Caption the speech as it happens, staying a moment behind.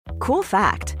Cool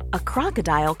fact, a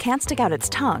crocodile can't stick out its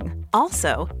tongue.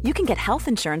 Also, you can get health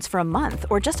insurance for a month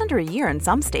or just under a year in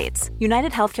some states.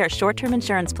 United Healthcare short-term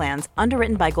insurance plans,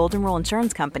 underwritten by Golden Rule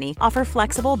Insurance Company, offer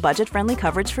flexible, budget-friendly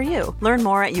coverage for you. Learn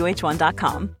more at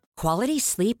uh1.com. Quality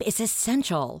sleep is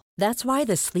essential. That's why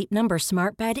the Sleep Number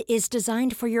Smart Bed is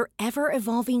designed for your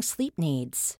ever-evolving sleep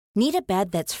needs. Need a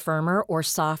bed that's firmer or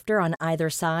softer on either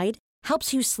side?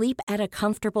 Helps you sleep at a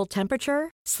comfortable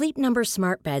temperature? Sleep Number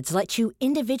Smart Beds let you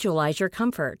individualize your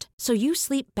comfort, so you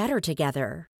sleep better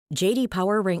together. J.D.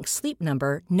 Power ranks Sleep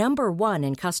Number number 1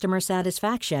 in customer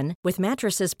satisfaction with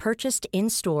mattresses purchased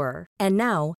in-store. And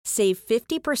now, save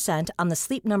 50% on the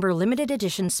Sleep Number Limited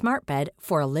Edition Smart Bed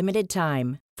for a limited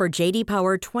time. For J.D.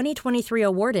 Power 2023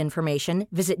 award information,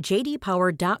 visit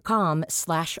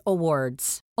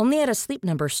jdpower.com/awards. Only at a Sleep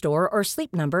Number store or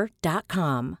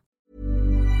sleepnumber.com.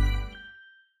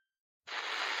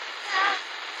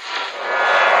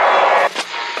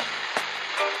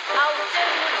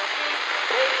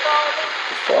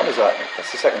 What is that?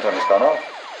 That's the second time it's gone off.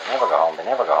 They never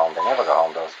go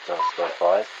home, those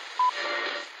boys.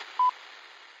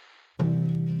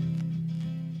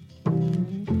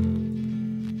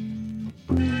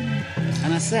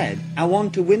 And I said, I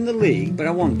want to win the league, but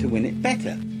I want to win it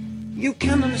better. You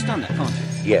can understand that, can't you?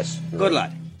 Yes. Good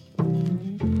lad.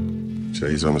 So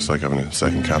he's almost like having a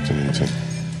second captain in the team.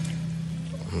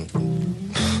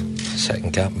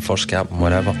 Second captain, first captain,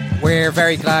 whatever. We're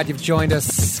very glad you've joined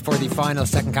us for the final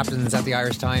Second Captains at the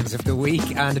Irish Times of the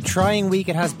week, and a trying week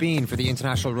it has been for the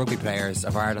international rugby players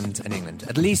of Ireland and England,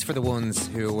 at least for the ones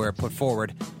who were put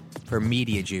forward for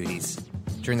media duties,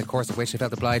 during the course of which they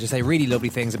felt obliged to say really lovely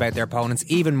things about their opponents,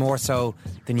 even more so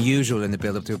than usual in the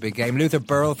build-up to a big game. Luther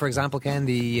Burrell, for example, Ken,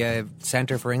 the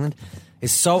centre for England,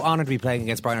 is so honoured to be playing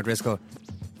against Brian O'Driscoll.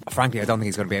 Frankly, I don't think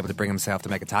he's going to be able to bring himself to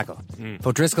make a tackle. But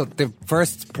O'Driscoll, the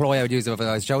first ploy I would use of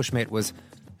Joe Schmidt was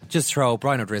just throw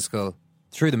Brian O'Driscoll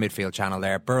through the midfield channel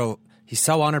there. Burrell, he's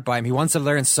so honoured by him. He wants to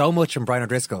learn so much from Brian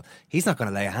O'Driscoll. He's not going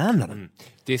to lay a hand on him.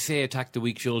 They say attack the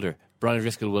weak shoulder. Brian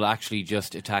O'Driscoll will actually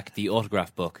just attack the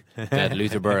autograph book that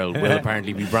Luther Burrell will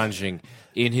apparently be brandishing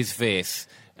in his face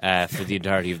for the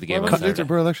entirety of the game. What did Luther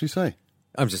Burrell actually say?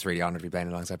 I'm just really honoured to be playing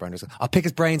alongside Brian O'Driscoll. I'll pick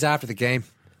his brains after the game.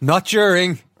 Not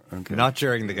during. Okay. Not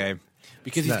during the game.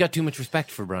 Because he's got too much respect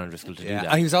for Brian O'Driscoll to do that.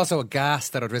 And he was also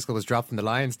aghast that O'Driscoll was dropped from the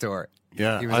Lions tour.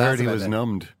 Yeah, I heard he was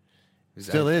numbed.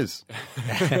 Still is.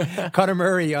 Conor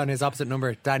Murray on his opposite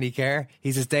number, Danny Kerr.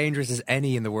 He's as dangerous as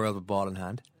any in the world with ball in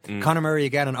hand. Conor Murray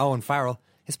again on Owen Farrell.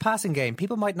 His passing game,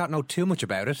 people might not know too much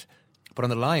about it, but on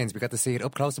the Lions we got to see it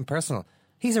up close and personal.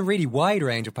 He's a really wide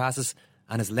range of passes,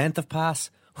 and his length of pass,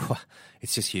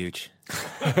 it's just huge.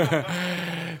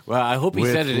 Well, I hope he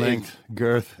Width, said it. Length,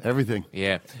 girth, everything.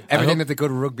 Yeah. Everything that the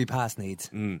good rugby pass needs.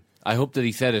 I hope that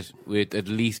he said it with at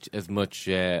least as much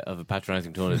of a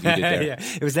patronising tone as he did there. Yeah.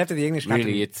 It was left to the English captain.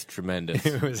 Really, it's tremendous.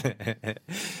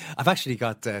 I've actually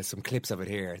got some clips of it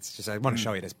here. It's just I want to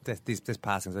show you this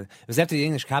passing. It was left to the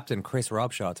English captain, Chris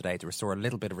Robshaw, today to restore a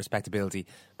little bit of respectability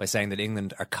by saying that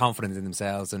England are confident in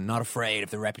themselves and not afraid of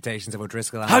the reputations of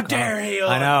O'Driscoll. How dare he!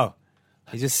 I know.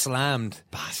 He just slammed.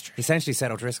 Bastard. He essentially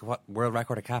said, O'Driscoll, what world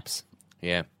record of caps?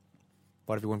 Yeah.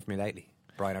 What have you won for me lately?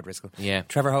 Brian O'Driscoll. Yeah.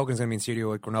 Trevor Hogan's going to be in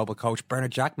studio with Grenoble coach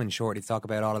Bernard Jackman shortly to talk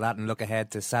about all of that and look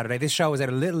ahead to Saturday. This show was out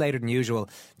a little later than usual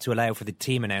to allow for the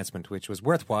team announcement, which was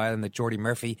worthwhile, and that Jordy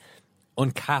Murphy,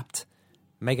 uncapped,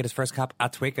 making his first cap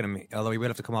at Twickenham, although he will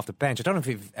have to come off the bench. I don't know if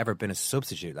you've ever been a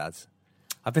substitute, lads.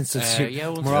 I've been substitute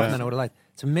more often than I would have liked.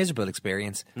 It's a miserable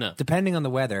experience. No. Depending on the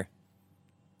weather,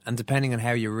 and depending on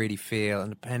how you really feel, and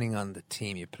depending on the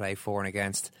team you play for and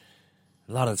against,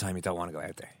 a lot of the time you don't want to go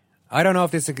out there. I don't know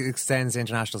if this extends to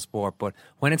international sport, but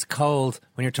when it's cold,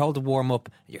 when you're told to warm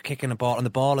up, you're kicking a ball, and the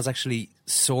ball is actually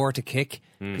sore to kick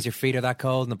because your feet are that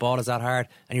cold and the ball is that hard,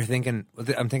 and you're thinking,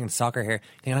 I'm thinking soccer here,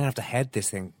 I'm going to have to head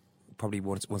this thing probably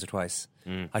once or twice.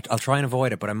 I'll try and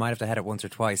avoid it, but I might have to head it once or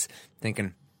twice,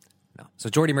 thinking, no.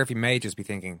 So Jordy Murphy may just be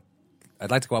thinking,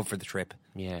 I'd like to go out for the trip,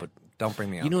 but don't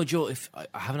bring me on. You know, Joe, if I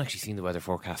haven't actually seen the weather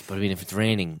forecast, but I mean, if it's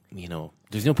raining,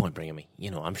 there's no point bringing me.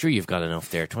 I'm sure you've got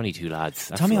enough there. 22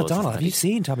 lads. Tommy O'Donnell, have you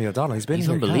seen Tommy O'Donnell? He's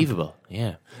unbelievable.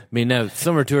 Yeah. I mean, now,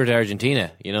 summer tour to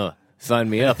Argentina, sign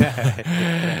me up.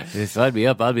 Sign me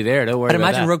up, I'll be there, don't worry I'd about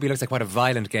imagine that. rugby looks like quite a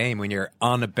violent game when you're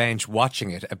on a bench watching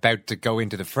it, about to go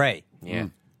into the fray. Yeah.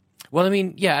 Well, I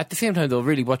mean, yeah, at the same time, though,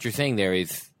 really what you're saying there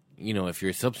is, if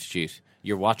you're a substitute,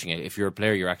 you're watching it. If you're a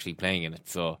player, you're actually playing in it.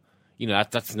 So,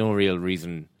 that's no real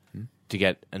reason to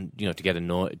get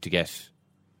annoyed, to get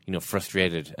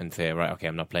frustrated and say, right, okay,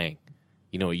 I'm not playing.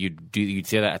 You'd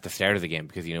say that at the start of the game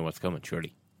because you know what's coming,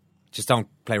 surely. just don't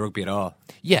play rugby at all.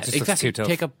 Yeah, Just exactly. too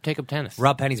tough. Take up tennis.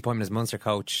 Rob Penny's appointment as Munster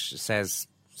coach says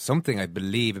something, I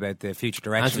believe, about the future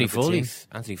direction of the team.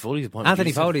 Anthony Foley's appointment.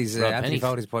 Anthony Foley's Penny's.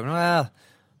 appointment. Well,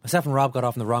 myself and Rob got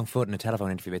off on the wrong foot in a telephone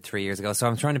interview about 3 years ago, so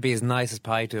I'm trying to be as nice as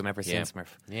pie to him ever since,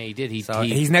 Murph. Yeah, he did.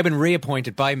 He's now been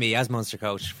reappointed by me as Munster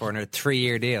coach for a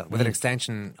 3-year deal with an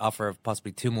extension offer of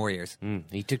possibly 2 more years.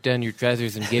 He took down your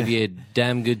trousers and gave you a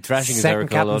damn good thrashing, as I Second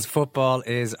recall. captain's football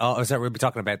is... we'll be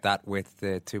talking about that with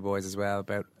the 2 boys as well,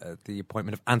 about the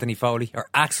appointment of Anthony Foley, or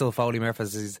Axel Foley, Murph,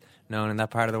 as he's known in that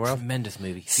part of the world. Tremendous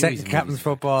movie. Second captain's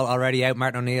football already out.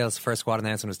 Martin O'Neill's first squad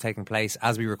announcement was taking place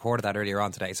as we recorded that earlier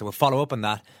on today. So we'll follow up on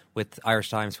that with Irish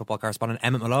Times football correspondent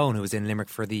Emmett Malone, who was in Limerick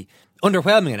for the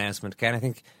underwhelming announcement. Ken, I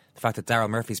think the fact that Daryl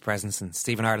Murphy's presence and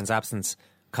Stephen Ireland's absence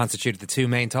constituted the 2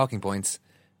 main talking points.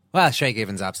 Well, Shay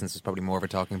Given's absence was probably more of a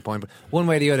talking point, but one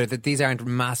way or the other, that these aren't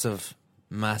massive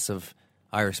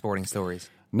Irish sporting stories.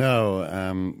 No,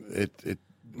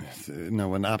 no,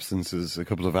 when absences, a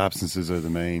couple of absences are the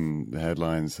main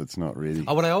headlines, that's not really...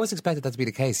 Oh, well, I always expected that to be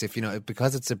the case. If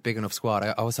because it's a big enough squad,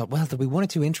 I always thought, well, there'll be 1 or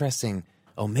 2 interesting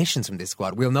omissions from this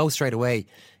squad. We'll know straight away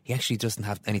he actually doesn't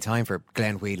have any time for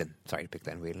Glenn Whelan. Sorry to pick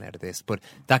Glenn Whelan out of this, but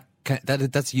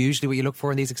that's usually what you look for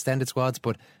in these extended squads.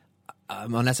 But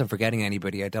unless I'm forgetting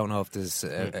anybody, I don't know if there's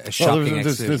a shocking...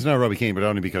 There's no Robbie Keane, but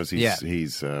only because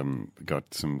he's got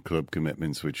some club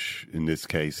commitments, which in this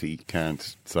case he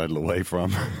can't sidle away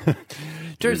from.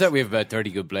 Turns out we have about 30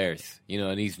 good players,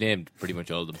 and he's named pretty much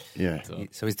all of them. Yeah.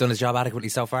 So he's done his job adequately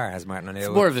so far, has Martin O'Neill?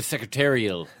 It's more of a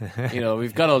secretarial.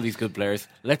 We've got all these good players.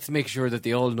 Let's make sure that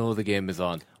they all know the game is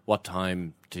on, what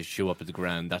time to show up at the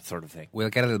ground, that sort of thing. We'll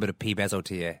get a little bit of P-Bezo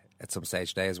to you at some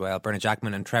stage today as well. Bernard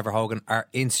Jackman and Trevor Hogan are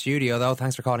in studio, though.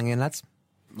 Thanks for calling in, lads.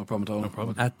 No problem at all. No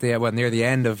problem. At near the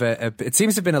end of it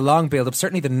seems to have been a long build-up,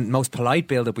 certainly the most polite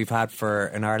build-up we've had for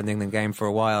an Ireland-England game for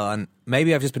a while, and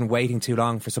maybe I've just been waiting too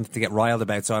long for something to get riled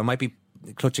about, so I might be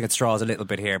clutching at straws a little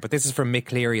bit here. But this is from Mick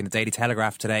Cleary in the Daily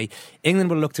Telegraph today. England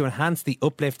will look to enhance the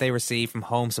uplift they receive from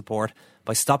home support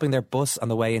by stopping their bus on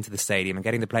the way into the stadium and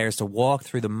getting the players to walk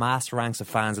through the massed ranks of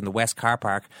fans in the West Car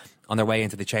Park on their way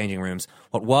into the changing rooms.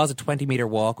 What was a 20-metre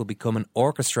walk will become an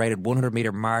orchestrated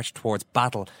 100-metre march towards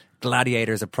battle,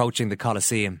 gladiators approaching the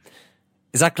Colosseum.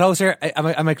 Is that closer?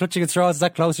 Am I clutching at straws? Is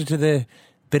that closer to the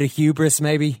bit of hubris,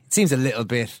 maybe? It seems a little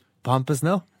bit pompous,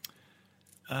 no?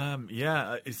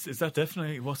 Yeah, is that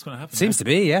definitely what's going to happen? Seems to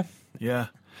be, yeah. Yeah.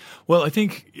 Well, I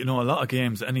think, a lot of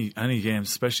games, any games,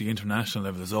 especially international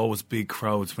level, there's always big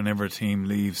crowds whenever a team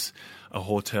leaves a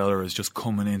hotel or is just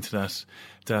coming into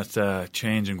that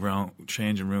changing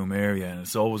room area, and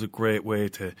it's always a great way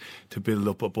to build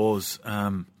up a buzz.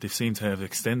 They seem to have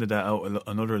extended that out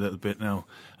another little bit now.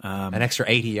 An extra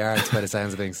 80 yards by the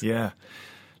sounds of things. Yeah.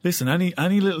 Listen,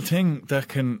 any little thing that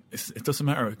can, it doesn't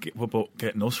matter about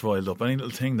getting us riled up, any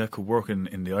little thing that could work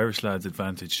in the Irish lads'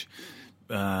 advantage,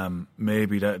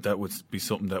 maybe that would be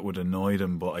something that would annoy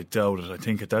them, but I doubt it. I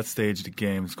think at that stage of the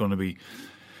game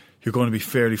you're going to be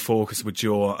fairly focused with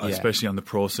Joe, especially on the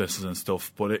processes and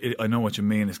stuff. But I know what you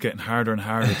mean. It's getting harder and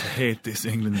harder to hate this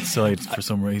England side for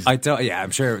some reason.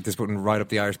 I'm sure this wouldn't ride up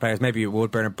the Irish players. Maybe it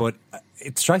would, Bernard, but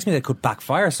it strikes me that it could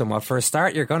backfire somewhat. For a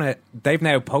start, they've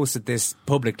now posted this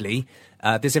publicly.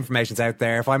 This information's out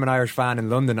there. If I'm an Irish fan in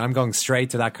London, I'm going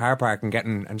straight to that car park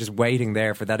and just waiting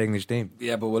there for that English team.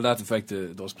 Yeah, but will that affect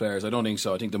those players? I don't think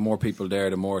so. I think the more people there,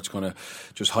 the more it's going to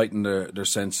just heighten their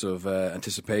sense of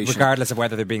anticipation. Regardless of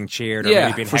whether they're being cheered or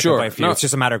maybe being heckled by a few. It's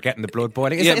just a matter of getting the blood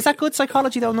boiling. Is that good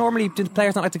psychology, though? Normally, do the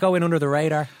players not like to go in under the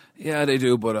radar? Yeah, they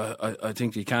do, but I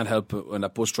think you can't help it when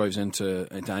that bus drives into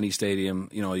any stadium.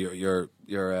 Your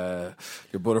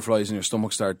butterflies in your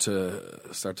stomach start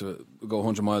to go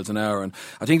 100 miles an hour. And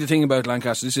I think the thing about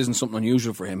Lancaster, this isn't something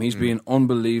unusual for him. He's been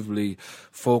unbelievably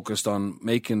focused on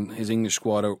making his English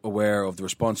squad aware of the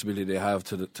responsibility they have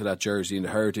to that jersey and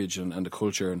the heritage and the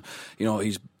culture. And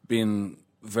he's been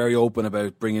very open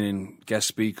about bringing in guest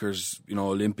speakers,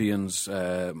 Olympians,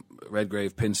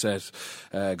 Redgrave, Pinsett,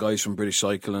 guys from British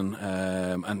Cycling,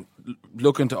 and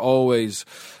looking to always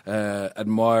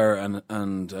admire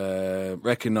and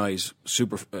recognise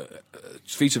super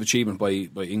feats of achievement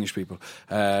by English people.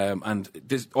 And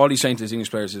all he's saying to his English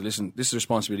players is, listen, this is the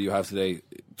responsibility you have today.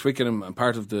 Twickenham, and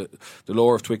part of the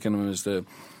lore of Twickenham is the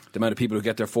amount of people who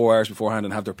get there 4 hours beforehand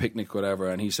and have their picnic, whatever.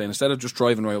 And he's saying, instead of just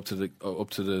driving right up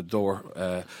to the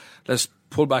door, let's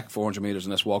pull back 400 metres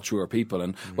and let's walk through our people.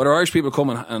 And whether Irish people come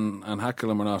and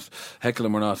heckle him or not,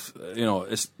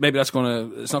 it's not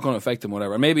going to affect him,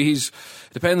 whatever. And maybe it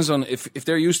depends on if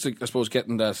they're used to, I suppose,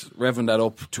 revving that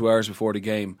up 2 hours before the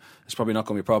game, it's probably not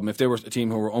going to be a problem. If they were a team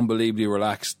who were unbelievably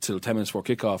relaxed till 10 minutes before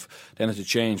kickoff, then it'd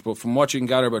change. But from what you can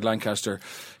gather about Lancaster,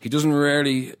 he doesn't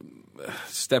really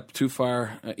step too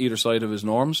far either side of his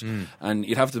norms, and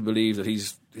you'd have to believe that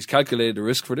he's calculated the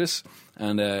risk for this,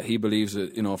 and he believes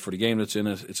that for the game that's in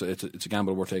it, it's a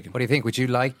gamble worth taking. What do you think? Would you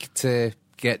like to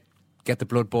get the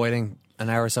blood boiling an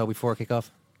hour or so before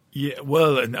kick-off? Yeah,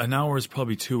 well, an hour is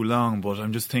probably too long, but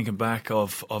I'm just thinking back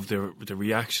of the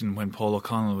reaction when Paul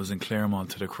O'Connell was in Claremont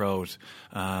to the crowd,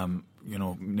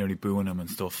 nearly booing him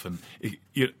and stuff, and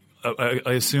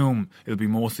I assume it'll be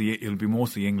mostly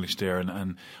English there,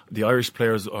 and the Irish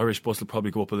players, Irish bus will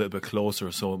probably go up a little bit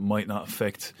closer, so it might not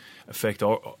affect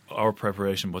our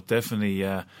preparation. But definitely,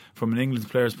 from an England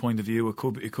player's point of view, it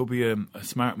could be a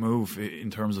smart move in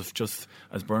terms of, just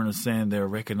as Bernard's saying, they're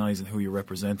recognising who you're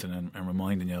representing and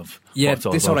reminding you of what it's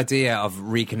all this about. whole idea of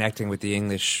reconnecting with the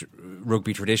English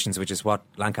rugby traditions, which is what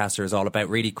Lancaster is all about.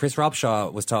 Really, Chris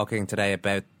Robshaw was talking today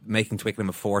about making Twickenham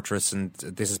a fortress, and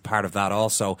this is part of that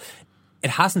also. It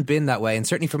hasn't been that way, and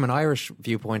certainly from an Irish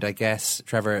viewpoint, I guess,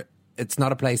 Trevor, it's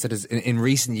not a place that is in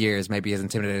recent years maybe as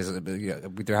intimidating.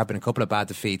 There have been a couple of bad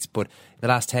defeats, but in the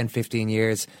last 10, 15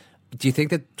 years, do you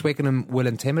think that Twickenham will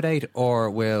intimidate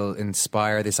or will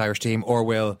inspire this Irish team, or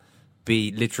will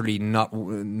be literally not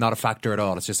a factor at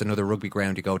all? It's just another rugby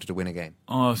ground you go to win a game.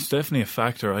 Oh, it's definitely a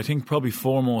factor. I think probably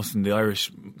foremost in the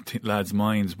Irish lads'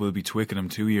 minds will be Twickenham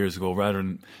 2 years ago, rather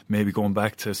than maybe going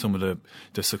back to some of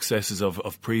the successes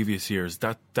of previous years.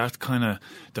 That kind of,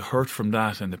 the hurt from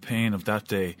that and the pain of that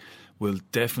day will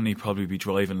definitely probably be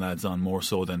driving lads on more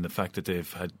so than the fact that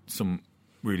they've had some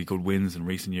really good wins in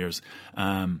recent years.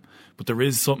 But there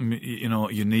is something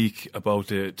unique about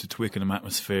the Twickenham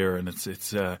atmosphere, and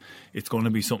it's going to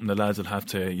be something the lads will have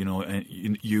to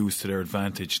use to their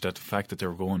advantage. That the fact that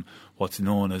they're going what's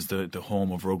known as the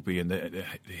home of rugby and the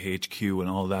HQ and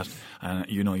all that, and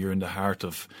you're in the heart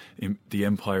of the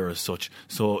empire as such.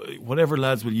 So whatever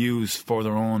lads will use for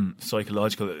their own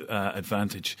psychological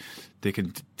advantage, they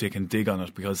can dig on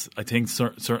it, because I think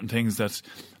certain things that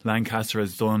Lancaster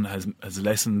has done has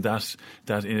lessened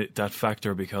that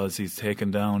factor, because he's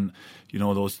taken down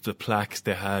the plaques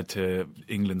they had to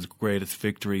England's greatest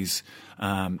victories,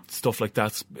 stuff like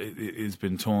that has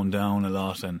been toned down a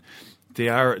lot, and they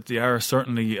are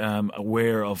certainly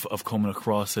aware of coming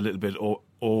across a little bit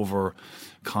over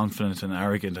confident and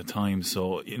arrogant at times.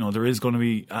 So there is going to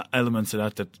be elements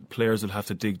of that players will have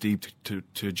to dig deep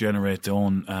to generate their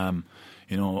own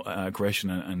aggression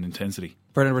and intensity.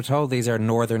 Bernard, we're told these are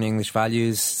Northern English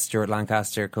values. Stuart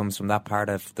Lancaster comes from that part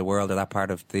of the world, or that part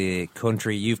of the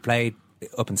country. You've played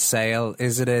up in Sale.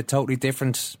 Is it a totally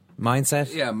different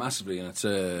mindset? Yeah, massively, and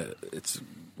it's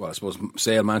well, I suppose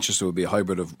Sale Manchester would be a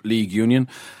hybrid of league union,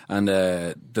 and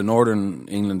the Northern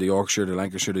England, the Yorkshire, the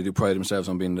Lancashire, they do pride themselves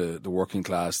on being the working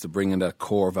class, to bring in that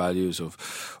core values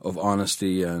of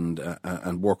honesty and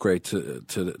work rate to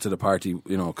the party,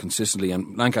 consistently.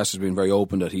 And Lancaster's been very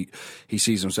open that he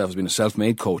sees himself as being a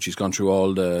self-made coach. He's gone through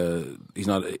all he's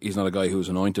not a guy who's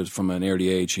anointed from an early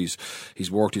age.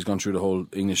 He's worked, he's gone through the whole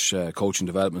English coaching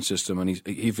development system, and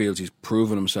he feels he's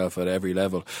proven himself at every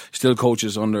level. Still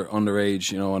coaches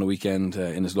underage, on a weekend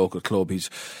in his local club.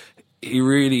 He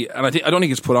really, and I don't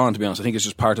think it's put on, to be honest. I think it's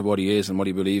just part of what he is and what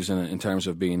he believes in terms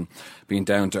of being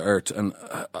down to earth. And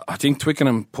I think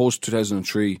Twickenham post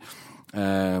 2003,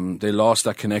 they lost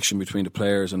that connection between the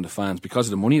players and the fans because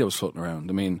of the money that was floating around.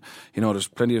 I mean, there's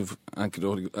plenty of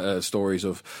anecdotal stories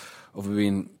of it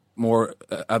being more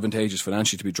advantageous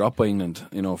financially to be dropped by England,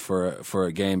 for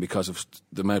a game because of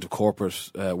the amount of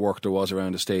corporate work there was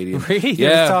around the stadium. Really?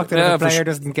 Yeah, talk that if a player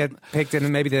doesn't get picked in,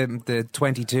 and maybe the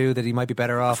 22, that he might be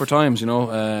better off. For times,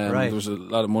 Right. there was a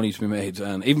lot of money to be made,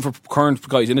 and even for current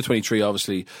guys in the 23,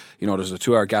 obviously, there's a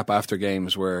 2 hour gap after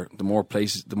games where the more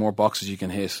boxes you can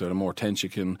hit, or the more tents you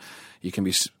can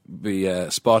be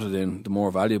spotted in, the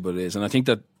more valuable it is. And I think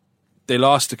that they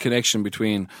lost the connection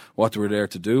between what they were there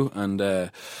to do, and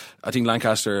I think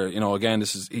Lancaster, again,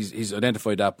 he's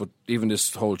identified that, but even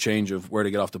this whole change of where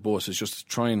to get off the bus is just to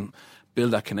try and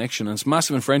build that connection. And it's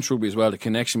massive in French rugby as well, the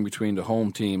connection between the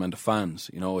home team and the fans.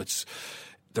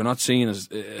 they're not seen as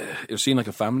you're seen like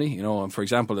a family, you know. And for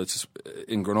example, it's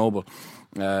in Grenoble,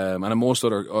 and in most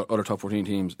other top 14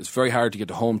 teams, it's very hard to get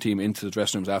the home team into the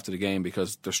dressing rooms after the game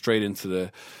because they're straight into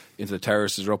the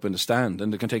terraces or up in the stand,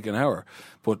 and it can take an hour.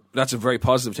 But that's a very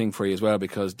positive thing for you as well,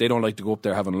 because they don't like to go up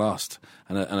there having lost,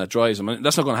 and it drives them. And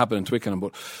that's not going to happen in Twickenham,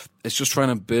 but it's just trying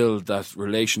to build that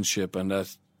relationship and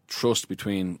that trust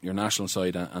between your national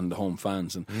side and the home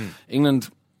fans. And England,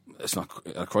 it's not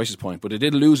a crisis point, but they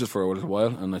did lose it for a little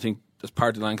while, and I think as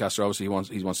part of Lancaster, obviously he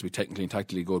wants to be technically and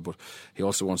tactically good, but he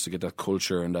also wants to get that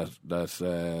culture and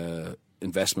that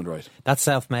investment right. That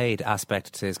self-made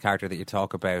aspect to his character that you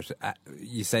talk about,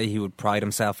 you say he would pride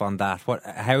himself on that.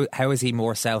 How is he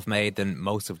more self-made than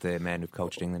most of the men who've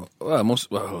coached England? Well,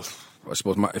 I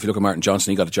suppose if you look at Martin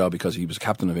Johnson, he got a job because he was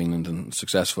captain of England and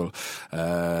successful.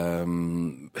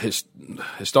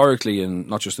 Historically, and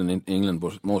not just in England,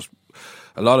 but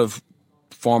a lot of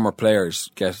former players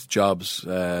get jobs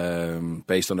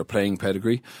based on their playing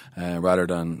pedigree rather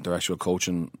than their actual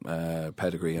coaching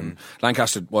pedigree. And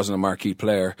Lancaster wasn't a marquee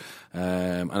player,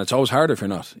 and it's always harder if you're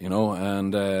not, you know.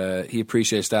 And he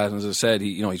appreciates that. And as I said,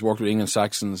 he's worked with England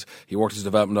Saxons. He worked as a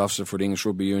development officer for the English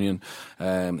Rugby Union.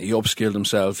 He upskilled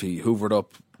himself. He hoovered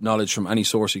up knowledge from any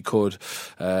source he could.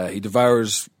 He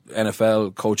devours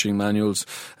NFL coaching manuals,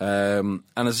 and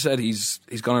as I said, he's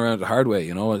gone around it the hard way.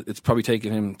 You know, it's probably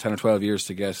taken him 10 or 12 years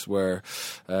to get where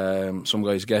some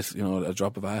guys get, you know, a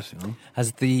drop of a hat. You know,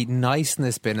 has the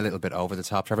niceness been a little bit over the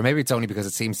top, Trevor? Maybe it's only because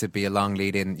it seems to be a long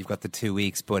lead in. You've got the 2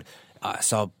 weeks, but I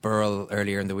saw Burrell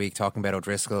earlier in the week talking about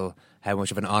O'Driscoll, how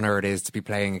much of an honour it is to be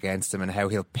playing against him and how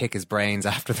he'll pick his brains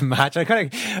after the match. I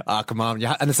kind of, come on.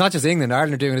 And it's not just England,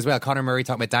 Ireland are doing it as well. Conor Murray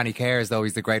talking about Danny Kerr as though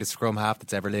he's the greatest scrum half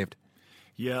that's ever lived.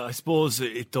 Yeah, I suppose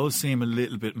it does seem a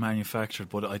little bit manufactured,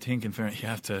 but I think in fairness you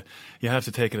have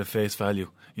to take it at face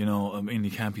value. You know, I mean, you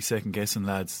can't be second guessing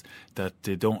lads that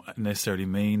they don't necessarily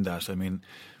mean that. I mean,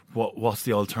 what's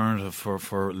the alternative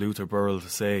for Luther Burrell to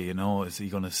say? You know, is he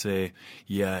going to say,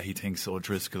 yeah, he thinks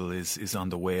O'Driscoll is on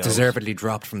the way out, deservedly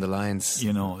dropped from the Lions,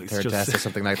 you know, it's third just, test or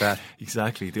something like that?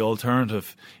 Exactly. The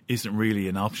alternative isn't really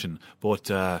an option, but.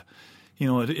 You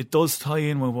know, it does tie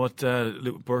in with what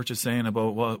Birch is saying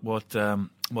about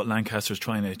what Lancaster's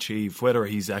trying to achieve. Whether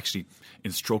he's actually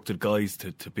instructed guys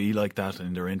to be like that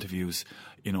in their interviews,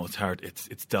 you know, it's hard.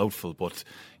 It's doubtful. But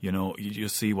you know, you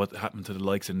just see what happened to the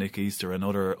likes of Nick Easter and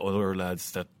other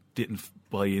lads that didn't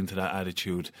buy into that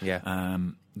attitude. Yeah.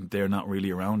 They're not really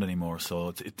around anymore.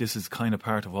 So this is kind of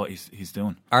part of what he's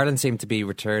doing. Ireland seem to be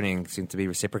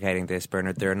reciprocating this,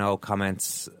 Bernard. There are no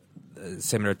comments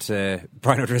similar to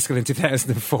Brian O'Driscoll in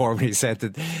 2004 when he said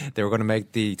that they were going to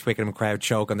make the Twickenham crowd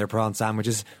choke on their prawn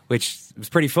sandwiches, which was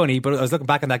pretty funny. But I was looking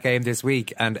back on that game this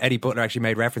week, and Eddie Butler actually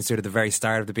made reference to it at the very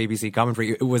start of the BBC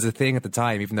commentary. It was a thing at the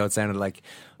time, even though it sounded like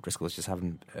O'Driscoll was just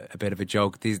having a bit of a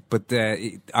joke. But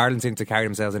Ireland seem to carry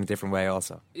themselves in a different way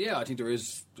also. Yeah, I think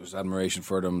there's admiration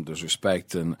for them, there's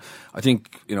respect, and I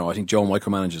think Joe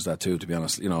micromanages that too, to be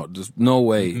honest. You know, there's no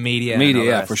way media,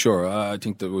 yeah, for sure. I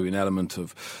think there will be an element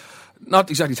of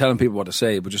not exactly telling people what to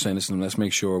say, but just saying, listen, let's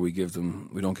make sure we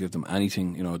don't give them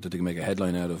anything, you know, that they can make a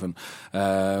headline out of. And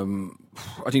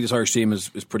I think this Irish team is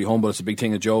pretty humble. It's a big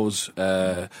thing of Joe's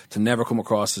to never come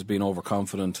across as being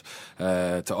overconfident,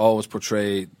 to always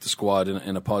portray the squad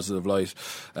in a positive light,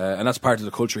 and that's part of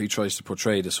the culture he tries to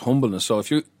portray, this humbleness. So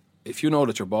if you know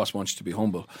that your boss wants you to be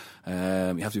humble, you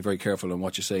have to be very careful on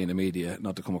what you say in the media,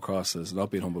 not to come across as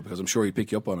not being humble, because I'm sure he'd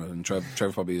pick you up on it. And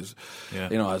Trevor probably is,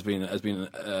 you know, has been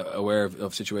aware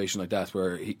of situations like that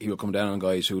where he will come down on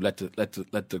guys who let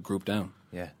the group down.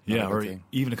 Yeah, or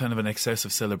even a kind of an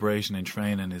excessive celebration in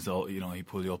training is all. You know, he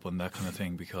pull you up on that kind of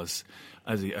thing, because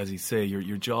as he say,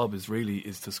 your job is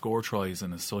to score tries,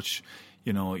 and as such,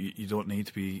 you know, you don't need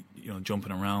to be, you know,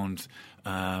 jumping around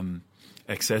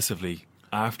excessively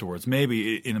afterwards.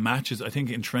 Maybe in matches, I think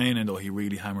in training though, he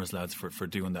really hammers lads for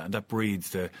doing that, and that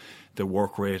breeds the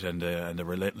work rate and the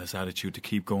relentless attitude to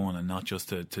keep going, and not just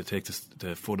to take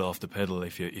the foot off the pedal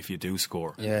if you do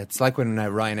score. Yeah, it's like when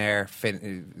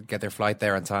Ryanair get their flight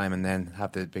there on time and then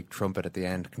have the big trumpet at the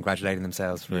end congratulating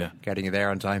themselves for getting you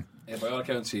there on time. Yeah, by all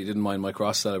accounts, he didn't mind Mike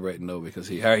Ross celebrating though, because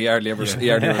he hardly ever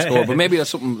scored. But maybe that's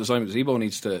something Simon Zebo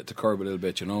needs to curb a little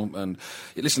bit, you know. And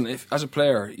listen, if as a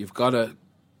player you've got to,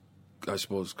 I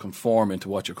suppose, conform into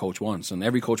what your coach wants, and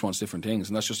every coach wants different things,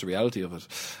 and that's just the reality of it.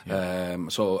 And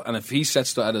if he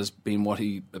sets that as being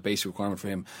a basic requirement for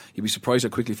him, you'd be surprised how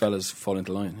quickly fellas fall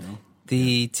into line, you know.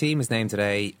 The team is named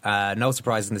today, no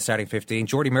surprise in the starting 15.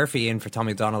 Jordy Murphy in for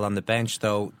Tommy O'Donnell on the bench,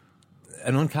 though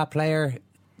an uncapped player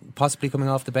possibly coming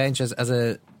off the bench as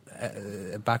a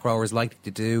back rower is likely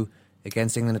to do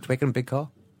against England at Twickenham. Big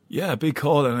call. Yeah, big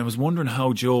call, and I was wondering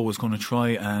how Joe was going to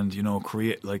try and,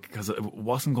 create, because it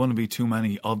wasn't going to be too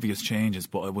many obvious changes,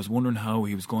 but I was wondering how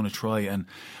he was going to try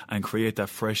and create that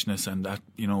freshness and that,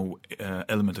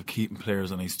 element of keeping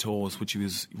players on his toes, which he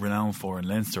was renowned for in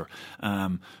Leinster.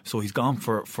 So he's gone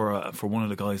for one of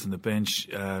the guys on the bench,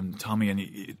 Tommy, and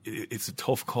it's a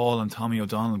tough call on Tommy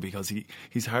O'Donnell because he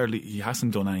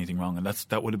hasn't done anything wrong, and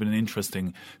that would have been an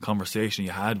interesting conversation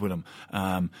you had with him.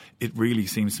 It really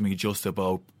seems to me just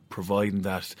about providing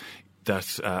that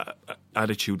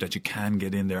attitude that you can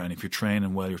get in there, and if you're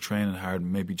training well, you're training hard.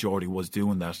 Maybe Geordie was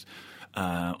doing that.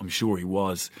 I'm sure he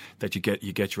was. That you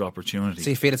get your opportunity. So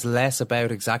you feel it's less about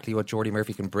exactly what Geordie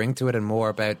Murphy can bring to it, and more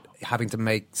about having to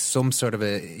make some sort of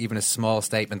even a small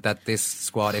statement that this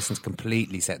squad isn't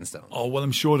completely set in stone. Oh well,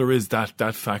 I'm sure there is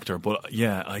that factor, but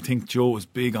yeah, I think Joe was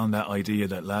big on that idea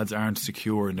that lads aren't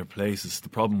secure in their places. The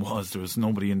problem was there was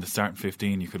nobody in the starting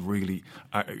 15 you could really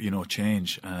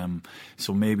change.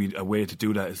 So maybe a way to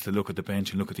do that is to look at the bench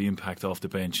and look at the impact off the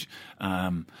bench.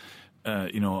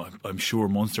 I'm sure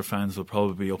Munster fans will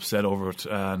probably be upset over it,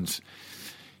 and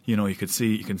you can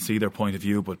see their point of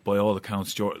view. But by all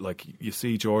accounts, you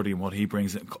see Geordie and what he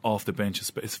brings off the bench,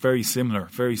 it's very similar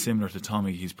to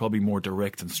Tommy. He's probably more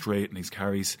direct and straight in his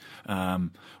carries,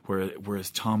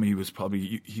 whereas Tommy was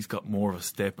he's got more of a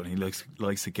step, and he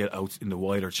likes to get out in the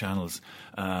wider channels.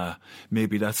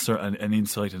 Maybe that's an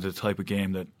insight into the type of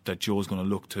game that Joe's going to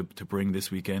look to bring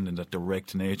this weekend, and that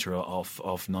direct nature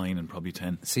of 9 and probably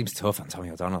 10. Seems tough on Tommy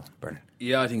O'Donnell, Bernard.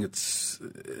 Yeah, I think it's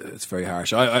very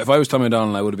harsh. If I was Tommy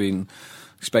O'Donnell, I would have been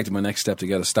expecting my next step to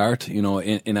get a start,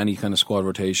 in any kind of squad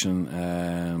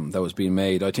rotation that was being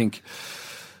made. I think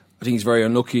he's very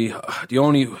unlucky.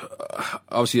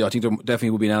 Obviously, I think there definitely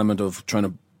would be an element of trying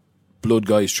to blood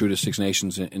guys through the Six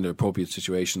Nations in the appropriate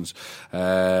situations.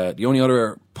 The only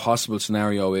other possible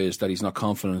scenario is that he's not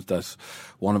confident that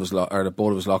that both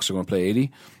of his locks are going to play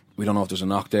 80. We don't know if there's a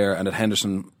knock there, and that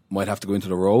Henderson might have to go into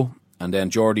the row, and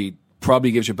then Geordie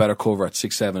probably gives you better cover at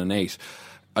 6, 7 and 8.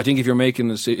 I think if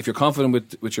you're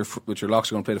confident with your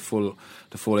locks are going to play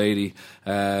the full 80,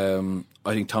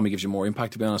 I think Tommy gives you more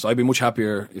impact. To be honest, I'd be much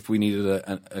happier if we needed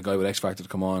a guy with X factor to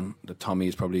come on. That Tommy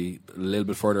is probably a little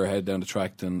bit further ahead down the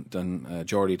track than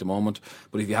Geordie at the moment.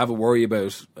 But if you have a worry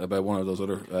about one of those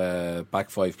other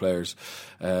back 5 players,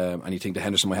 and you think that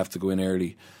Henderson might have to go in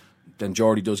early, then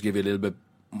Geordie does give you a little bit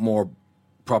more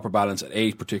proper balance at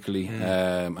 8 particularly,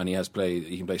 and he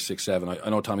can play 6, 7. I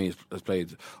know Tommy has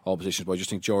played all positions, but I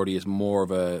just think Geordie is more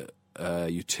of a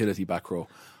utility back row.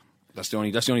 That's the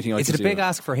only thing I can see. Is it a big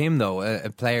ask for him though,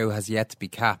 a player who has yet to be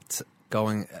capped,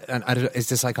 going, and is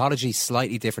the psychology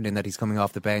slightly different in that he's coming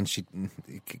off the bench?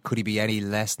 Could he be any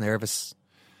less nervous?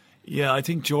 Yeah, I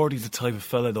think Geordie's the type of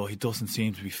fella though, he doesn't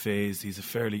seem to be phased. He's a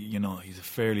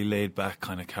fairly laid back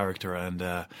kind of character, and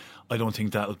I don't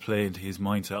think that'll play into his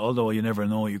mindset. Although you never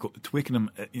know. Twickenham,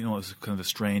 is kind of a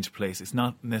strange place. It's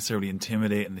not necessarily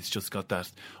intimidating. It's just got that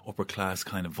upper class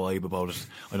kind of vibe about it.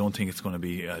 I don't think it's going to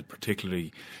be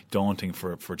particularly daunting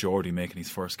for Geordie making his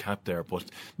first cap there. But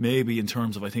maybe in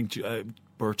terms of, I think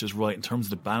Birch is right in terms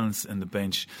of the balance in the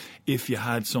bench. If you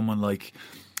had someone like,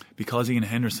 because Ian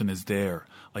Henderson is there,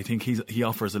 I think he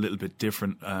offers a little bit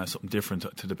different, something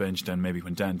different to the bench than maybe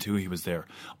when Dan Toohey was there.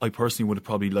 I personally would have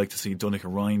probably liked to see Dunick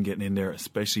and Ryan getting in there,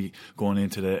 especially going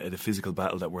into the physical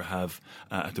battle that we have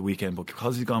at the weekend. But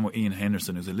because he's gone with Ian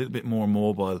Henderson, who's a little bit more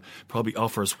mobile, probably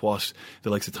offers what the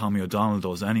likes of Tommy O'Donnell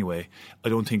does anyway. I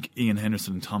don't think Ian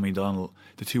Henderson and Tommy O'Donnell,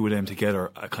 the two of them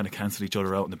together, kind of cancel each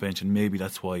other out on the bench, and maybe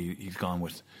that's why he's gone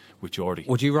with Geordie.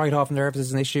 Would you write off nerves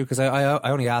as an issue? Because I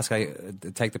only ask, I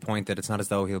take the point that it's not as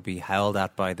though he'll be held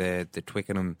at by the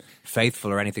Twickenham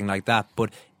faithful or anything like that,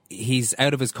 but he's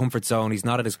out of his comfort zone, he's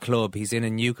not at his club, he's in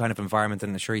a new kind of environment,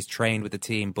 and I'm sure he's trained with the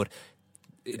team, but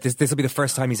this will be the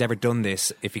first time he's ever done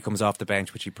this if he comes off the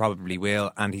bench, which he probably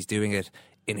will, and he's doing it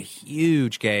in a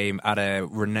huge game at a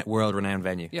world-renowned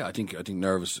venue. Yeah, I think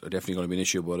nerves are definitely going to be an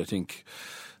issue, but I think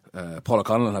Paul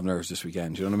O'Connell will have nerves this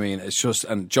weekend. Do you know what I mean? It's just,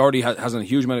 and Geordie hasn't a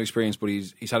huge amount of experience, but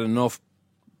he's had enough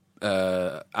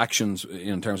actions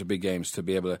in terms of big games to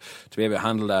be able to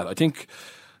handle that. I think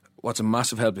what's a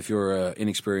massive help if you're an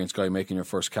inexperienced guy making your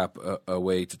first cap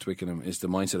away to Twickenham is the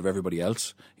mindset of everybody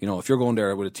else. If you're going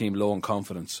there with a team low in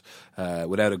confidence,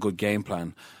 without a good game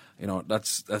plan,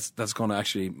 that's going to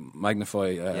actually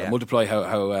magnify, multiply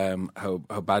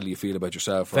how badly you feel about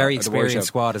yourself. Very experienced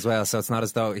squad as well, so it's not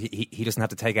as though he doesn't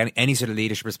have to take any sort of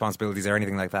leadership responsibilities or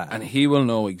anything like that. And he will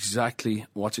know exactly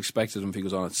what's expected of him if he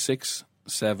goes on at 6,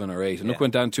 7 or 8. And look,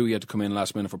 went down 2, he had to come in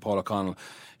last minute for Paul O'Connell.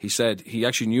 He said he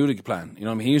actually knew the plan. You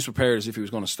know what I mean? He was prepared as if he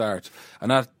was going to start. And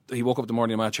that he woke up the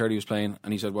morning of the match, heard he was playing,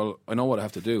 and he said, well, I know what I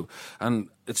have to do. And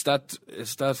it's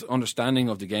that understanding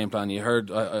of the game plan. You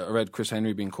heard, I read Chris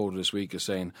Henry being quoted this week as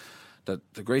saying that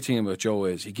the great thing about Joe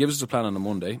is he gives us a plan on a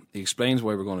Monday, he explains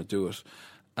why we're going to do it,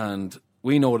 and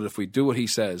we know that if we do what he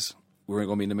says, we're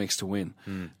going to be in the mix to win.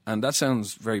 And that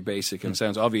sounds very basic and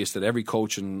sounds obvious that every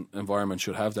coaching environment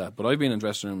should have that. But I've been in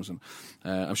dressing rooms, and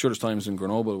I'm sure there's times in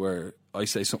Grenoble where I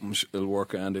say something will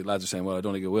work and the lads are saying, well, I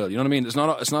don't think it will. You know what I mean? It's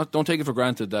not. Don't take it for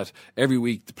granted that every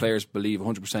week the players believe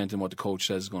 100% in what the coach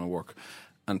says is going to work.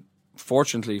 And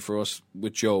fortunately for us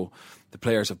with Joe, the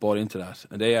players have bought into that,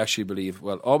 and they actually believe,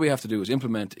 well, all we have to do is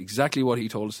implement exactly what he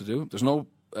told us to do. There's no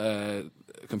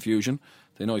confusion.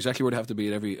 They know exactly where they have to be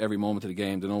at every moment of the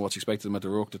game. They know what's expected of them at the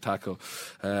ruck, the tackle,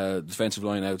 defensive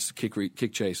line outs,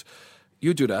 kick chase.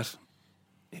 You do that,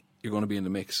 you're going to be in the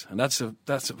mix, and that's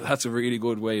a really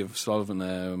good way of solving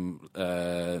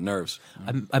nerves.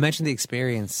 I mentioned the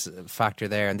experience factor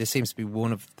there, and this seems to be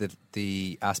one of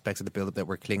the aspects of the build-up that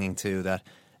we're clinging to. That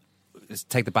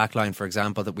take the back line, for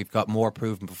example, that we've got more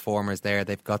proven performers there.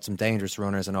 They've got some dangerous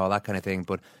runners and all that kind of thing,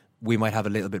 but we might have a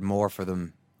little bit more for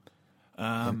them.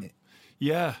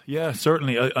 Yeah,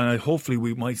 certainly. And hopefully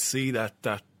we might see that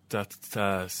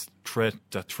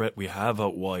threat we have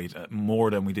out wide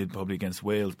more than we did probably against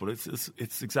Wales. But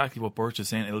it's exactly what Birch is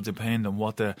saying. It'll depend on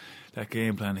what that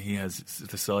game plan he has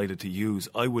decided to use.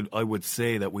 I would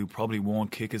say that we probably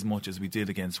won't kick as much as we did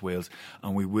against Wales,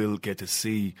 and we will get to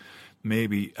see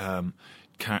maybe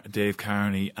Dave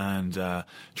Carney and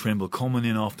Trimble coming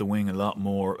in off the wing a lot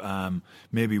more.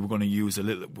 Maybe we're going to use a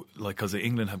little, like, because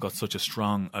England have got such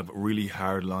a really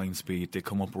hard line speed. They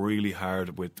come up really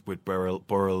hard with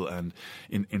Burrell and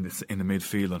in the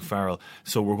midfield and Farrell.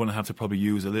 So we're going to have to probably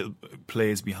use a little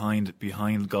plays behind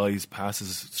guys,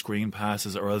 passes, screen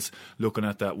passes, or else looking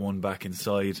at that one back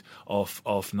inside off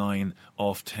 9,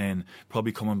 off 10,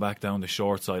 probably coming back down the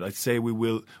short side. I'd say we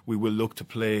will look to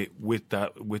play with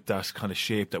that kind of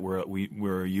shape that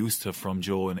we're used to from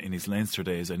Joe in his Leinster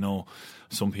days. I know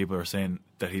some people are saying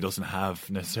that he doesn't have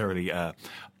necessarily a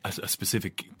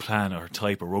specific plan or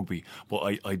type of rugby,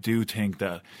 but I do think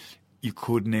that you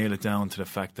could nail it down to the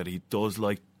fact that he does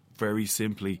like very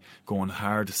simply going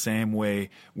hard the same way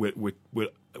with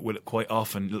quite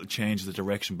often little changes of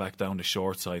direction back down the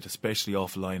short side, especially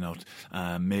off line out,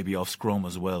 maybe off scrum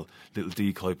as well, little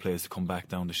decoy plays to come back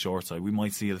down the short side. We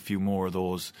might see a few more of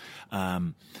those,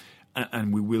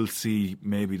 and we will see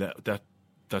maybe that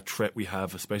threat we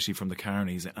have, especially from the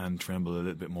Carneys and Trimble, a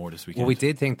little bit more this weekend. Well, we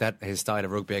did think that his style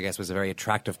of rugby, I guess, was a very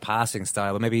attractive passing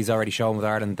style, but maybe he's already shown with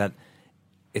Ireland that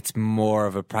it's more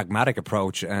of a pragmatic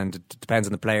approach, and it depends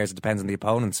on the players, it depends on the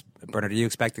opponents. Bernard, are you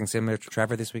expecting similar to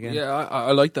Trevor this weekend? Yeah,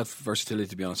 I like that versatility,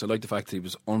 to be honest. I like the fact that he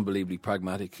was unbelievably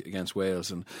pragmatic against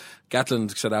Wales. And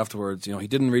Gatland said afterwards, he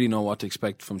didn't really know what to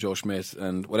expect from Joe Schmidt,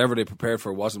 and whatever they prepared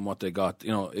for wasn't what they got.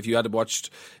 If you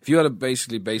had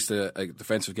basically based a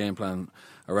defensive game plan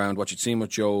around what you'd seen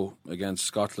with Joe against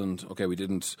Scotland, okay, we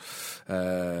didn't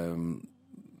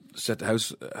set the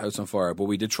house on fire, but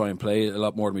we did try and play a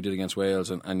lot more than we did against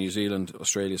Wales and New Zealand,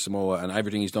 Australia, Samoa, and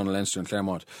everything he's done in Leinster and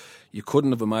Claremont. You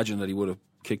couldn't have imagined that he would have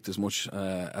kicked as much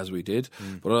as we did.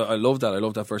 But I love that. I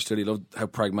love that versatility. I love how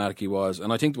pragmatic he was.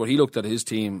 And I think what he looked at his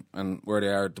team and where they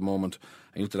are at the moment,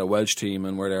 and he looked at a Welsh team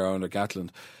and where they are under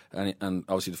Gatland, and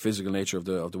obviously the physical nature of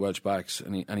the Welsh backs,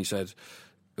 and he said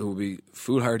it would be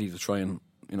foolhardy to try and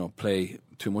play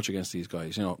too much against these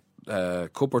guys.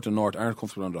 Cuthbert and North aren't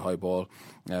comfortable under the high ball,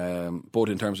 both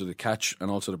in terms of the catch and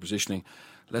also the positioning.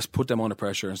 Let's put them under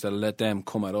pressure instead of let them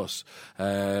come at us.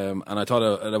 And I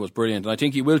thought that was brilliant. And I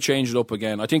think he will change it up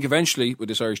again. I think eventually with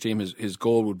this Irish team, his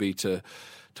goal would be to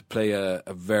play a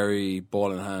very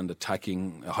ball-in-hand,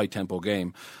 attacking, a high-tempo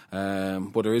game.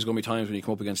 But there is going to be times when you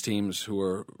come up against teams who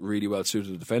are really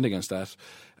well-suited to defend against that,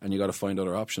 and you got to find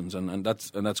other options, and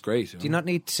that's great. Do you not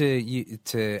need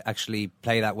to actually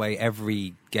play that way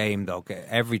every game, though?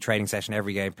 Every training session,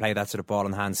 every game, play that sort of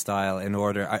ball-in-hand style in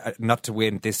order, not to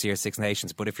win this year's Six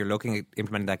Nations, but if you're looking at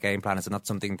implementing that game plan, is it not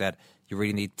something that you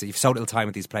really need to... You've so little time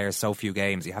with these players, so few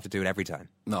games, you have to do it every time?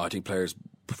 No, I think players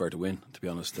prefer to win, to be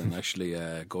honest, and actually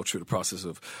go through the process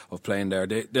of playing there.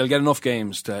 They'll get enough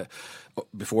games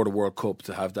before the World Cup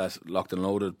to have that locked and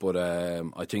loaded, but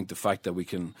I think the fact that we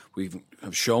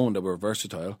have shown that we're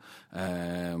versatile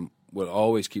will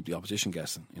always keep the opposition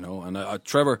guessing, And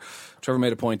Trevor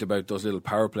made a point about those little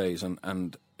power plays,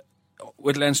 and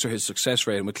with Leinster, his success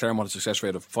rate, and with Claremont, his success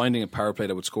rate of finding a power play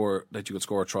that you could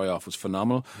score a try off was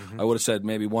phenomenal. I would have said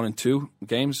maybe 1 in 2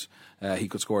 games he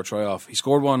could score a try off. We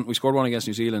scored one against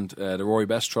New Zealand, the Rory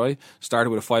Best try. Started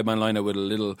with a 5-man line-out with a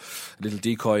little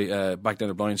decoy back down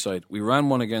the blind side. We ran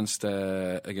one against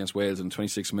Wales in the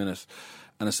 26th minute.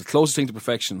 And it's the closest thing to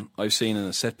perfection I've seen in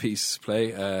a set-piece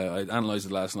play. I analysed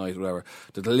it last night, whatever.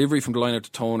 The delivery from the line out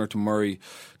to Toner to Murray,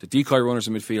 the decoy runners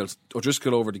in midfield,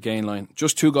 O'Driscoll over the gain line,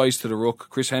 just 2 guys to the ruck.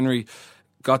 Chris Henry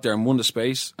got there and won the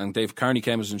space, and Dave Carney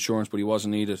came as insurance, but he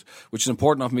wasn't needed, which is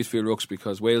important off midfield rucks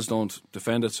because Wales don't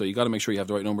defend it, so you got to make sure you have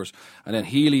the right numbers. And then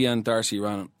Healy and Darcy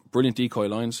ran brilliant decoy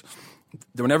lines.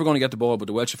 They were never going to get the ball, but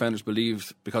the Welsh defenders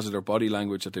believed, because of their body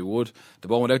language, that they would. The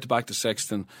ball went out the back to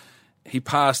Sexton. He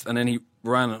passed and then he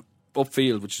ran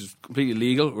upfield, which is completely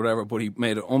legal, whatever, but he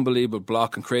made an unbelievable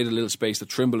block and created a little space that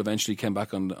Trimble eventually came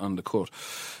back on the cut.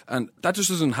 And that just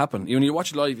doesn't happen. When you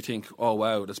watch it live, you think, oh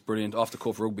wow, that's brilliant, off the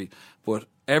cuff rugby. But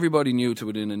everybody knew to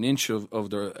within an inch of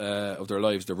their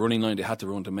lives, the running line they had to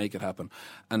run to make it happen.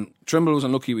 And Trimble was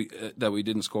unlucky that we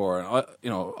didn't score.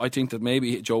 And I think that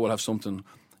maybe Joe will have something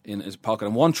in his pocket,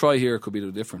 and one try here could be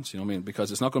the difference, you know what I mean,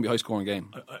 because it's not going to be a high scoring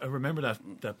game. I remember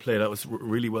that play. That was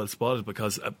really well spotted,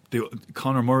 because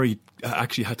Conor Murray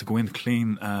actually had to go in to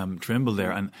clean Trimble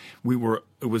there, and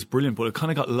it was brilliant, but it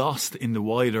kind of got lost in the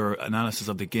wider analysis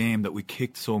of the game that we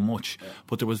kicked so much.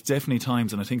 But there was definitely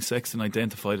times, and I think Sexton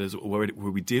identified as where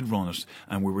we did run it,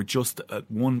 and we were just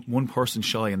one person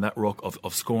shy in that ruck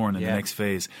of scoring in the next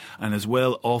phase. And as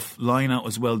well, off line out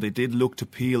as well, they did look to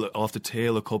peel off the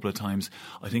tail a couple of times.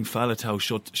 I think Faletau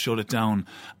shut it down.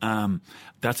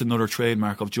 That's another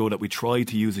trademark of Joe that we tried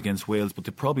to use against Wales,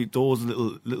 but probably those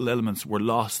little elements were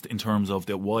lost in terms of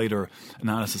the wider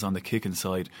analysis on the kicking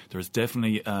side. There's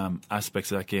definitely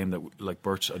aspects of that game that, like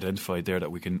Birch identified there,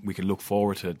 that we can look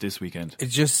forward to this weekend.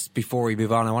 Just before we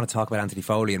move on, I want to talk about Anthony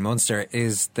Foley in Munster.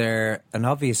 Is there an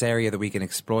obvious area that we can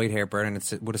exploit here, Bernard?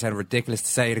 It would have sounded ridiculous to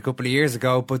say it a couple of years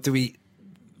ago, but do we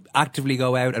actively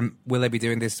go out, and will they be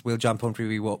doing this? Will John Pumphrey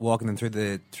be walking them through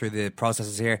the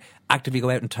processes here? Actively go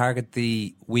out and target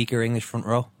the weaker English front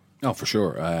row? Oh, for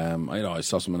sure. I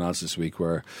saw some analysis this week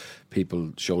where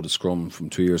people showed a scrum from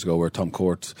 2 years ago where Tom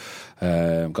Court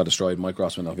got astride Mike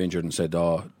Ross went off injured and said,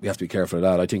 we have to be careful of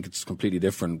that. I think it's completely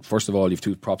different. First of all, you have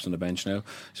 2 props on the bench now,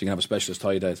 so you can have a specialist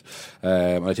tight end.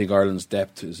 I think Ireland's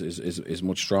depth is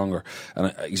much stronger.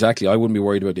 And I wouldn't be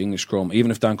worried about the English scrum.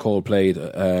 Even if Dan Cole played,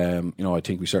 I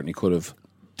think we certainly could have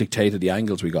dictated the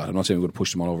angles we got. I'm not saying we would have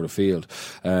pushed them all over the field,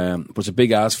 but it's a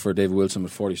big ask for David Wilson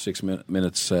with 46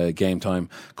 minutes game time,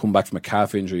 come back from a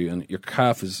calf injury, and your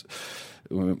calf is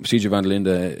CJ van der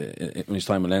Linde in his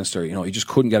time in Leinster, he just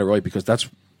couldn't get it right, because that's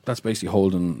basically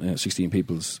holding 16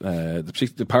 people's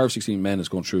the power of 16 men is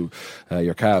going through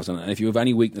your calves, and if you have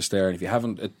any weakness there, and if you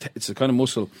haven't, it's a kind of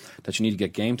muscle that you need to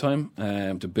get game time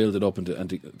to build it up and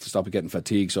to stop it getting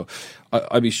fatigued. So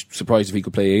I'd be surprised if he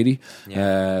could play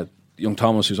 80. Young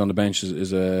Thomas, who's on the bench,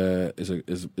 is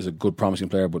a good, promising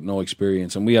player, but no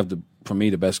experience. And we have for me,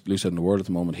 the best loose head in the world at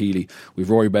the moment, Healy. We've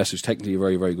Rory Best, who's technically a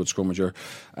very, very good scrummager,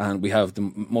 and we have the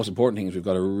most important thing is we've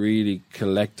got a really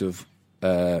collective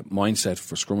mindset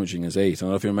for scrummaging as 8. I don't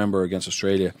know if you remember against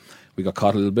Australia, we got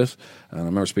caught a little bit, and I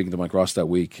remember speaking to Mike Ross that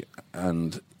week,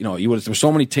 and there were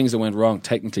so many things that went wrong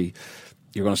technically.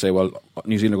 You're going to say, well,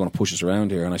 New Zealand are going to push us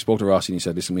around here. And I spoke to Rossi and he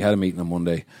said, listen, we had a meeting on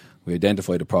Monday. We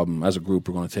identified the problem. As a group,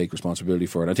 we're going to take responsibility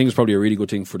for it. I think it's probably a really good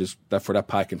thing for that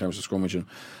pack in terms of scrummaging,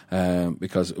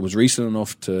 because it was recent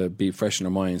enough to be fresh in our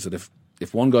minds that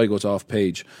if one guy goes off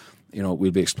page,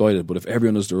 we'll be exploited. But if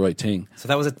everyone does the right thing. So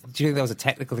do you think that was a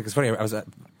technical thing? Because funny, I was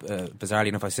bizarrely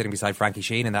enough, I was sitting beside Frankie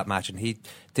Sheen in that match, and he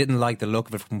didn't like the look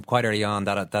of it from quite early on.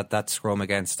 That scrum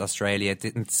against Australia,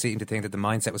 didn't seem to think that the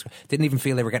mindset was. Didn't even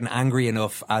feel they were getting angry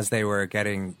enough as they were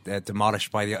getting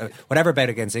demolished by the whatever about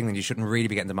against England. You shouldn't really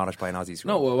be getting demolished by an Aussie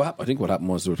scrum. No, well, I think what happened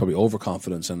was there was probably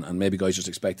overconfidence, and maybe guys just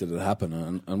expected it to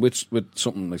happen. And with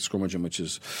something like scrummaging, which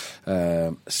is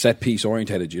set piece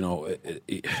orientated,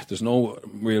 there's no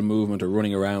real movement or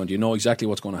running around. You know exactly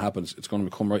what's going to happen. It's going to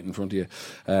come right in front of you,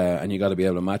 and you got to be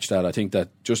able to match that. I think that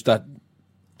just that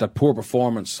poor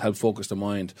performance helped focus the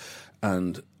mind,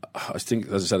 and I think,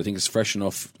 as I said, I think it's fresh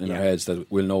enough in our heads that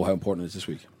we'll know how important it is this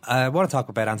week. I want to talk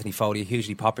about Anthony Foley, a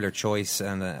hugely popular choice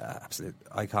and an absolute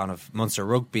icon of Munster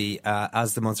rugby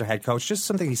as the Munster head coach. Just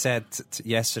something he said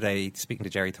yesterday, speaking to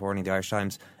Jerry Thorney in the Irish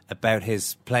Times, about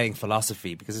his playing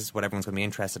philosophy, because this is what everyone's going to be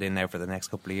interested in now for the next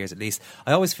couple of years at least.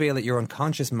 I always feel that your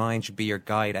unconscious mind should be your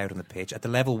guide out on the pitch. At the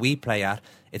level we play at,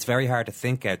 it's very hard to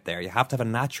think out there. You have to have a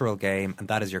natural game, and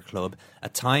that is your club.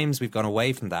 At times we've gone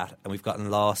away from that and we've gotten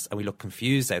lost and we look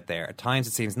confused out there. At times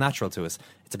it seems natural to us.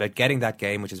 It's about getting that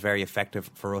game, which is very effective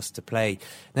for us to play.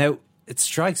 Now, it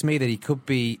strikes me that he could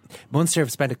be... Munster have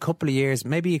spent a couple of years,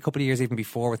 maybe a couple of years even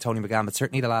before with Tony McGann, but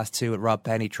certainly the last two with Rob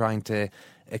Penny trying to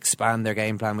expand their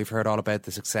game plan. We've heard all about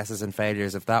the successes and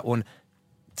failures of that one.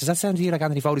 Does that sound to you like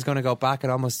Anthony Foley's going to go back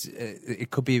and almost... it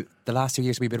could be... the last 2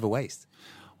 years could be a bit of a waste?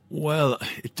 Well,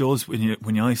 it does. When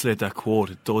you isolate that quote,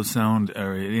 it does sound,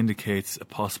 or it indicates a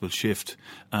possible shift.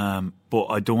 But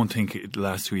I don't think the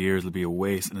last 2 years will be a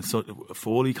waste. And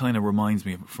Foley kind of reminds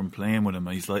me from playing with him.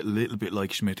 He's like a little bit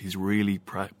like Schmidt. He's really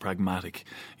pragmatic.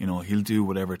 You know, he'll do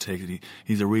whatever it takes.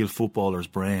 He's a real footballer's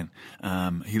brain.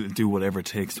 He'll do whatever it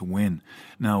takes to win.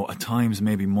 Now, at times,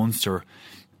 maybe Munster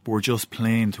were just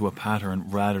playing to a pattern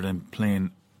rather than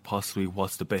playing possibly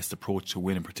what's the best approach to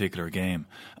win a particular game.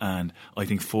 And I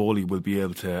think Foley will be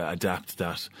able to adapt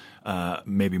that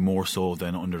maybe more so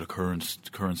than under the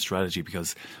current strategy,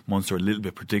 because Munster are a little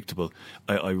bit predictable.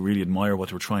 I really admire what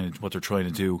they're trying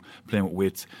to do, playing with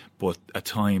width, but at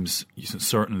times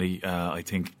certainly I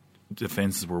think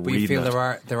defences were reading. Do you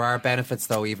feel there are benefits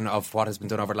though, even of what has been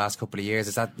done over the last couple of years?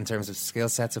 Is that in terms of skill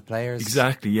sets of players?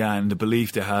 Exactly, yeah, and the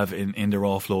belief they have in their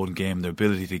offloading game, their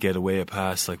ability to get away a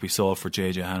pass, like we saw for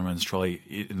JJ Hanrahan's try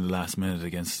in the last minute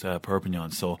against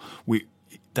Perpignan. So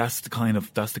that's the kind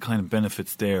of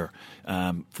benefits there.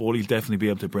 Foley'll definitely be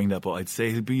able to bring that, but I'd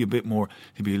say he'll be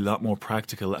a lot more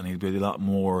practical, and he'll be a lot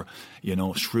more,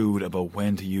 shrewd about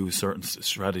when to use certain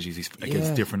strategies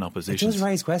against different oppositions. It does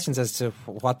raise questions as to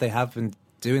what they have been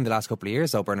doing the last couple of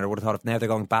years though, Bernard. I would have thought if now they're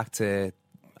going back to,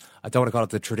 I don't want to call it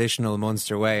the traditional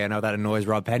Munster way. I know that annoys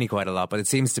Rob Penny quite a lot, but it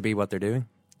seems to be what they're doing.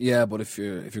 Yeah, but if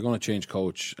you're going to change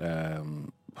coach,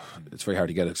 it's very hard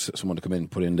to get someone to come in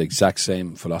and put in the exact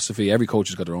same philosophy. Every coach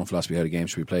has got their own philosophy how the game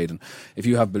should be played, and if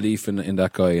you have belief in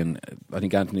that guy, and I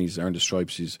think Anthony's earned his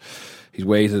stripes. He's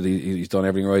waited. He's done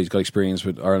everything right. He's got experience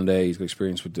with Ireland A. He's got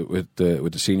experience with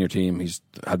the senior team. He's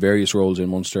had various roles in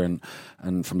Munster,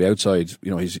 and from the outside,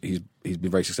 he's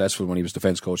been very successful. When he was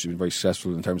defence coach, he's been very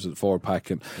successful in terms of the forward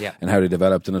pack and how they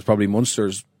developed. And it's probably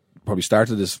Munster's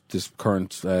started this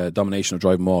current domination of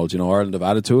driving mauls. Ireland have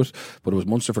added to it, but it was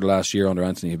Munster for the last year under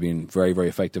Anthony have been very, very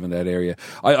effective in that area.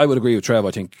 I would agree with Trev.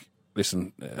 I think,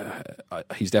 listen,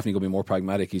 he's definitely going to be more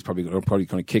pragmatic. He's probably going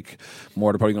to kick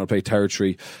more. They're probably going to play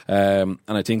territory. And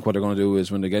I think what they're going to do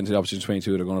is when they get into the opposition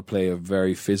 22, they're going to play a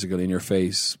very physical,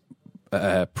 in-your-face,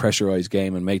 pressurised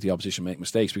game and make the opposition make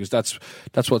mistakes, because that's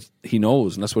what he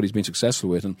knows and that's what he's been successful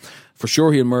with. And for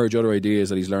sure he'll merge other ideas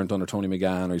that he's learned under Tony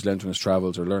McGann, or he's learned on his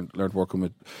travels, or learned working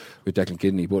with Declan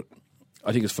Kidney. But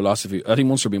I think his philosophy, I think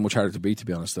Munster will be much harder to beat, to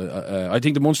be honest. I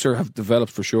think the Munster have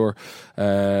developed for sure,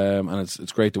 and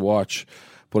it's great to watch.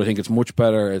 But I think it's much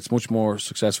better, it's much more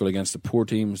successful against the poor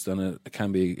teams than it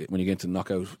can be when you get into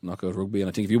knockout rugby. And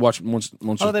I think if you watch Munster...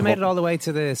 Oh, they made it all the way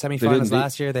to the semi-finals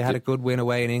last year. They had a good win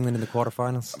away in England in the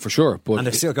quarter-finals. For sure. And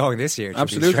they're still going this year.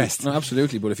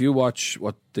 Absolutely. But if you watch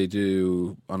what they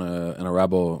do on a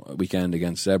Rabo weekend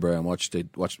against Zebra, and watch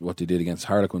what they did against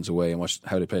Harlequins away, and watch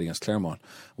how they played against Clermont,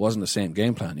 it wasn't the same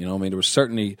game plan. There was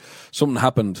certainly something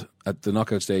happened at the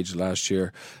knockout stage last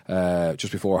year,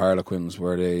 just before Harlequins,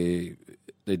 where they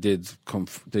did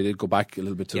go back a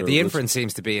little bit to the inference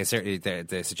seems to be, and certainly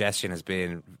the suggestion has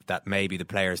been that maybe the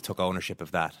players took ownership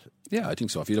of that. Yeah, I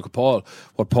think so. If you look at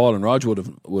what Paul and Rog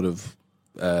would have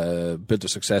built their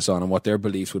success on, and what their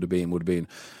beliefs would have been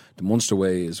the Munster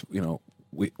way is,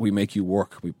 we make you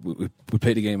work. We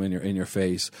play the game in your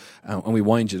face, and we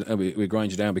wind you, and we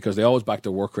grind you down, because they always back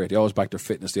their work rate, they always back their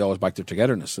fitness, they always back their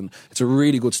togetherness, and it's a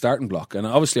really good starting block. And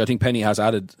obviously, I think Penny has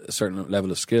added a certain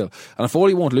level of skill, and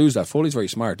Foley won't lose that. Foley's very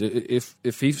smart. If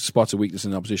he spots a weakness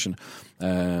in the opposition,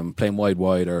 playing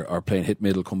wide or playing hit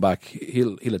middle, come back,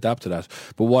 he'll adapt to that.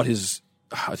 But what his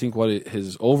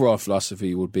overall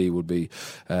philosophy would be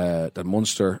that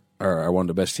Munster are one of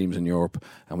the best teams in Europe,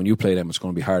 and when you play them, it's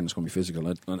going to be hard and it's going to be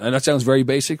physical. And that sounds very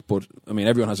basic, but I mean,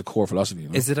 everyone has a core philosophy.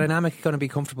 Is the dynamic going to be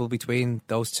comfortable between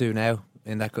those two now?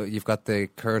 In that you've got the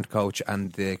current coach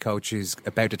and the coach who's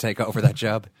about to take over that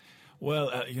job. Well,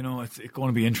 it's going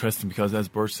to be interesting, because, as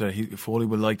Bert said, Foley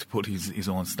would like to put his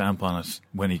own stamp on it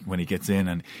when he gets in,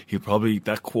 and he'll probably,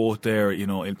 that quote there,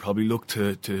 he'll probably look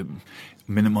to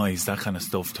minimise that kind of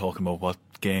stuff, talking about what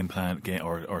game plan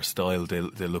or style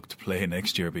they'll look to play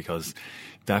next year, because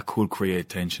that could create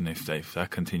tension if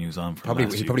that continues on for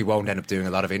he probably won't end up doing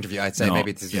a lot of interview. I'd say maybe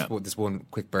it's this one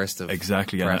quick burst of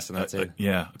press, and that's it.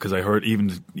 Yeah, because I heard,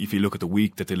 even if you look at the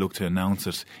week that they looked to announce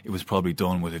it, it was probably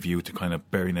done with a view to kind of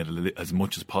burying it as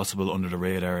much as possible under the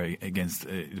radar against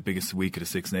the biggest week of the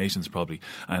Six Nations, probably.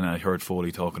 And I heard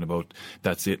Foley talking about,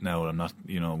 that's it now, I'm not,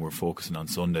 we're focusing on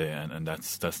Sunday, and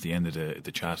that's the end of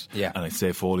the chat. Yeah. And I'd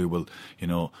say Foley will,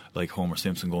 like Homer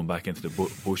Simpson going back into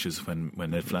the bushes when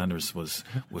Ned Flanders was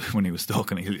when he was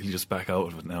stuck, and he'll just back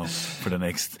out of it now for the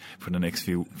next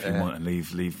few months and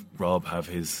leave Rob have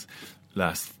his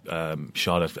last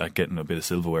shot at getting a bit of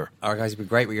silverware. All right, guys, you've been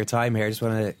great with your time here. Just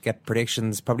want to get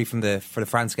predictions, probably for the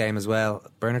France game as well.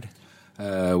 Bernard?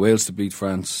 Wales to beat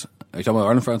France. Are you talking about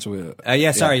Ireland, France? Or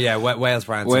Wales,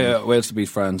 France. Wales to beat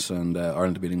France and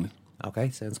Ireland to beat England.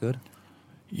 Okay, sounds good.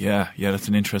 Yeah, that's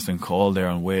an interesting call there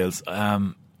on Wales.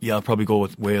 I'll probably go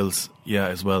with Wales,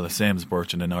 as well, the same as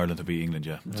Birch, and then Ireland to beat England,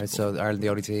 All right, so Ireland the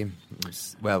only team.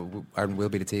 Well, Ireland will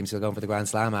be the team still going for the Grand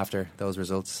Slam after those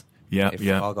results.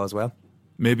 If all goes well.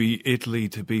 Maybe Italy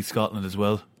to beat Scotland as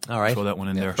well. All right. Throw that one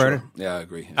in there. Bernard? Yeah, I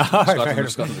agree.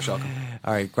 Scotland are shocking.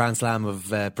 All right, Grand Slam of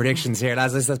predictions here,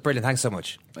 lads. That's brilliant. Thanks so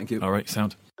much. Thank you. All right,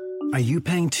 sound. Are you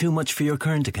paying too much for your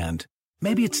current account?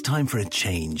 Maybe it's time for a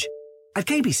change. At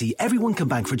KBC, everyone can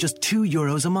bank for just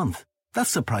 €2 a month.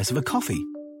 That's the price of a coffee.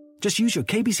 Just use your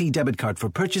KBC debit card for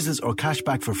purchases or cash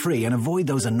back for free and avoid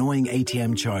those annoying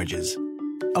ATM charges.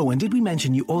 Oh, and did we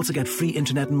mention you also get free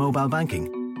internet and mobile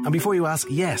banking? And before you ask,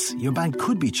 yes, your bank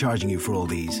could be charging you for all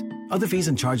these. Other fees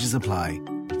and charges apply.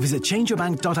 Visit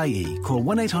changeyourbank.ie, call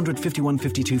 1-800 51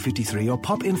 52 53 or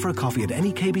pop in for a coffee at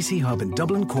any KBC hub in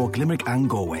Dublin, Cork, Limerick and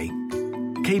Galway.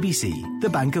 KBC, the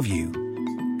bank of you.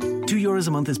 €2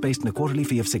 a month is based on a quarterly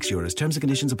fee of €6. Terms and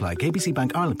conditions apply. KBC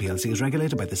Bank Ireland PLC is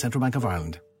regulated by the Central Bank of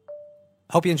Ireland.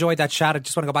 Hope you enjoyed that chat. I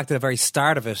just want to go back to the very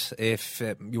start of it. If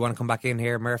you want to come back in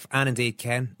here, Murph, and indeed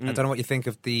Ken. I don't know what you think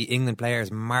of the England players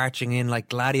marching in like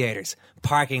gladiators,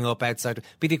 parking up outside.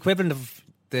 Be the equivalent of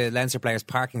the Leinster players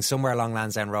parking somewhere along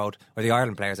Lansdowne Road, or the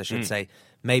Ireland players, I should say,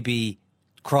 maybe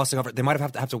crossing over. They might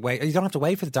have to wait. You don't have to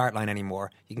wait for the dart line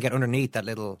anymore. You can get underneath that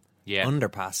little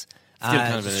underpass. Still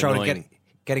kind of annoying.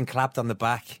 Getting clapped on the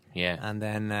back, and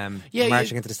then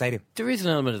marching into the stadium. There is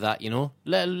an element of that,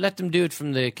 Let them do it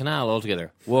from the canal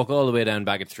altogether. Walk all the way down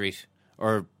Bagot Street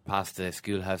or past the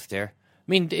schoolhouse there. I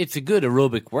mean, it's a good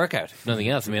aerobic workout, if nothing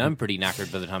else. I mean, I'm pretty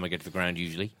knackered by the time I get to the ground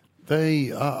usually.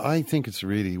 I think it's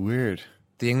really weird.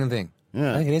 The England thing?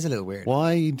 Yeah. I think it is a little weird.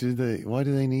 Why do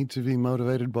they need to be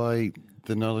motivated by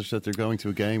the knowledge that they're going to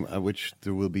a game at which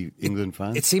there will be England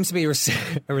fans? It seems to be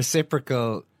a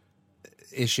reciprocal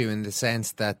issue in the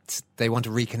sense that they want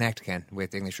to reconnect again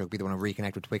with English rugby. They want to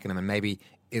reconnect with Twickenham, and maybe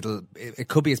it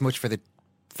could be as much for the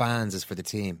fans as for the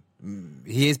team.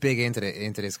 He is big into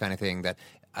this kind of thing. That,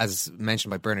 as mentioned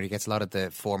by Bernard, he gets a lot of the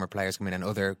former players come in and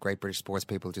other great British sports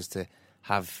people just to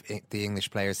have the English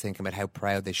players thinking about how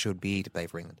proud they should be to play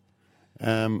for England.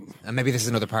 And maybe this is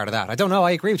another part of that. I don't know.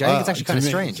 I agree with you. I think it's actually kind of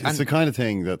strange. It's the kind of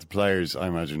thing that the players, I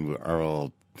imagine, are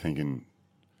all thinking,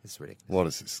 it's ridiculous. What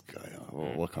is this guy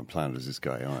on? What kind of planet is this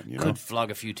guy on? Could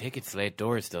flog a few tickets late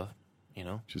doors, though.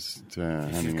 Just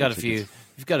if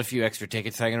you've got a few extra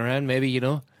tickets hanging around, maybe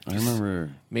I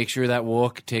remember. Make sure that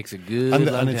walk takes a good long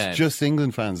time. And it's just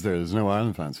England fans there. There's no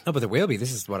Ireland fans. No, but there will be.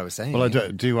 This is what I was saying. Well,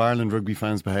 do Ireland rugby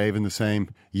fans behave in the same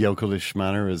yokelish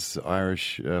manner as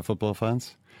Irish football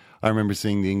fans? I remember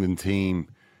seeing the England team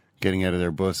getting out of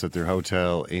their bus at their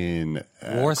hotel in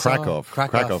Warsaw,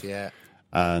 Krakow, yeah.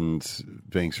 And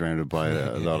being surrounded by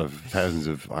a lot of thousands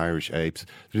of Irish apes.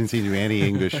 There didn't seem to be any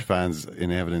English fans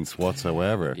in evidence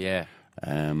whatsoever. Yeah.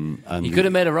 And he could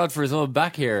have made a rod for his own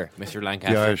back here, Mr.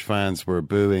 Lancaster. The Irish fans were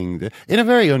booing in a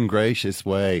very ungracious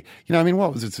way.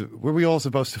 What was it? Were we all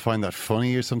supposed to find that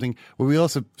funny or something? Were we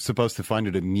also supposed to find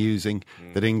it amusing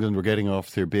that England were getting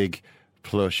off their big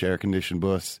plush air-conditioned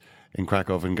bus in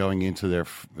Krakow and going into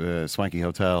their swanky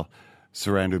hotel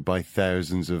surrounded by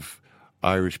thousands of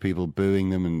Irish people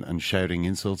booing them and shouting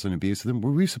insults and abuse to them?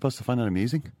 Were we supposed to find that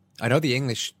amusing? I know the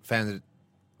English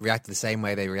reacted the same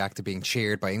way they react to being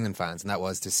cheered by England fans, and that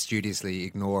was to studiously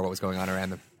ignore what was going on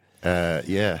around them.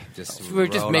 Yeah. We're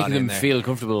just making them feel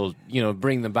comfortable,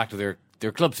 bring them back to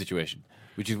their club situation,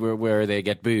 which is where they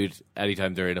get booed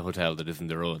anytime they're in a hotel that isn't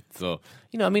their own. So,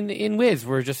 in ways,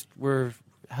 we're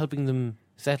helping them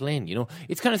settle in,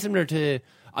 It's kind of similar to,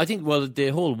 I think, the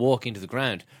whole walk into the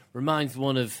ground reminds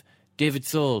one of David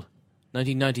Soul,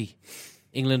 1990,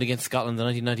 England against Scotland, the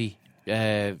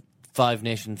 1990 Five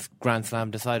Nations Grand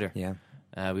Slam decider. Yeah.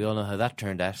 We all know how that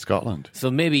turned out. Scotland. So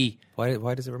maybe...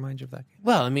 Why does it remind you of that?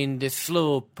 Well, the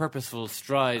slow, purposeful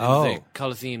stride of the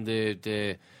Colosseum,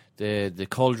 the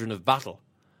cauldron of battle.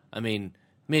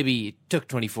 Maybe it took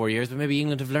 24 years, but maybe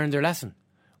England have learned their lesson.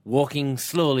 Walking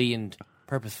slowly and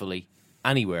purposefully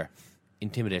anywhere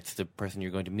intimidates the person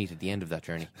you're going to meet at the end of that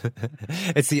journey.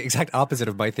 It's the exact opposite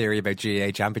of my theory about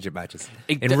GAA championship matches.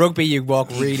 In rugby, you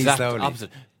walk really slowly. Opposite.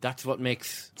 That's what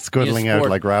makes scuttling out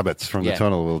like rabbits from the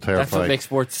tunnel will terrify. That's what makes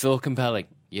sports so compelling.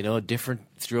 different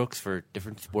strokes for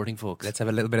different sporting folks. Let's have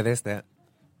a little bit of this then.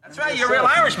 That's right, you're a real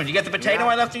Irishman. You get the potato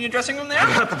I left in your dressing room there?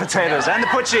 I got the potatoes and the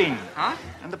poutine. Huh?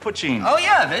 And the poutine. Oh,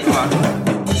 yeah, there you are.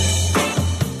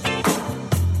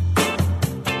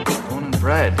 Born and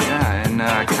bred, yeah, in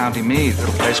County Meath, a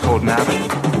little place called Navan.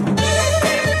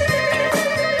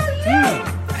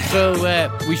 So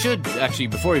we should actually,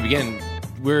 before we begin,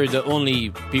 we're the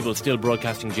only people still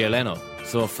broadcasting Jay Leno.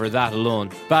 So for that alone,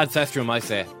 bad cestrum, I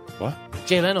say. What?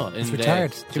 Jay Leno. He's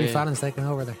retired. Jimmy Fallon's taken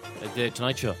over there. The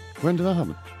Tonight Show. When did that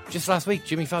happen? Just last week.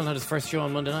 Jimmy Fallon had his first show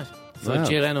on Monday night. So Wow.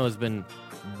 Jay Leno has been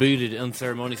booted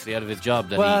unceremoniously out of his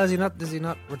job. Is he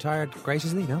not retired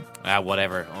graciously? No.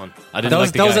 Whatever. I didn't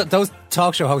like the guy. Those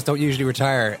talk show hosts don't usually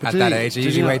retire at that age. They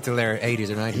usually wait till their 80s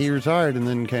or 90s. He retired and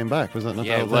then came back. Was that not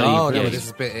that?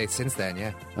 This is since then.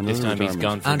 Yeah. This time he's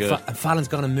gone for good. And Fallon's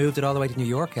gone and moved it all the way to New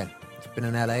York. Ken. He's been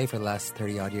in LA for the last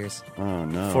 30 odd years. Oh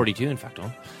no. 42, in fact.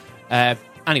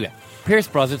 Anyway, Pierce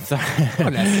Brosnan.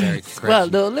 Unnecessary. Well,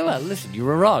 listen, you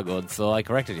were wrong, Owen, so I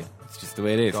corrected you. It's just the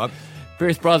way it is.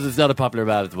 Pierce Brosnan's not a popular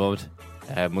man at the moment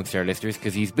amongst our listeners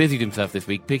because he's busied himself this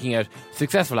week picking out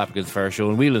successful applicants for our show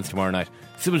in Whelan's tomorrow night,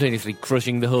 simultaneously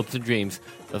crushing the hopes and dreams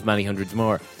of many hundreds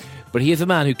more. But he is a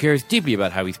man who cares deeply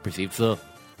about how he's perceived, so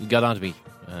he got on to me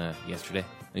yesterday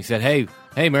and he said,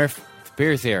 Hey Murph, it's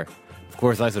Pierce here. Of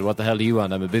course I said, what the hell do you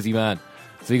want? I'm a busy man.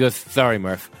 So he goes, sorry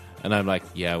Murph. And I'm like,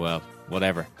 yeah, well,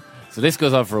 whatever. So this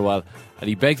goes on for a while, and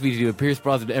he begs me to do a Pierce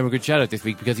Brosnan Emigrant shout-out this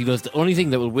week because he knows the only thing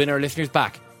that will win our listeners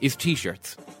back is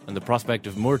T-shirts, and the prospect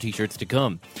of more T-shirts to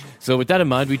come. So with that in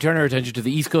mind, we turn our attention to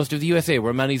the east coast of the USA,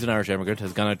 where Manny's an Irish emigrant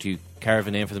has gone out to carve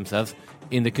a name for themselves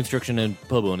in the construction and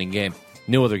pub owning game.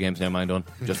 No other games now, mind on,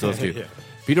 just those two. Yeah.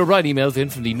 Peter O'Brien emails in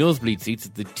from the nosebleed seats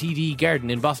at the TD Garden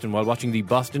in Boston while watching the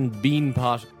Boston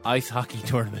Beanpot Ice Hockey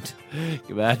Tournament.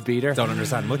 Good man, Peter. Don't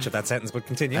understand much of that sentence, but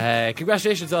continue.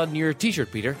 Congratulations on your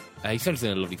T-shirt, Peter. He sent us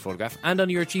in a lovely photograph. And on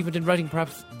your achievement in writing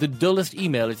perhaps the dullest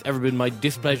email it's ever been my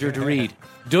displeasure to read.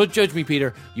 Don't judge me,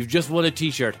 Peter. You've just won a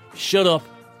T-shirt. Shut up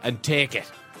and take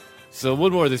it. So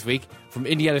one more this week from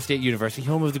Indiana State University,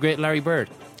 home of the great Larry Bird,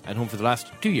 and home for the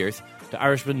last 2 years to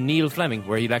Irishman Neil Fleming,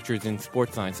 where he lectures in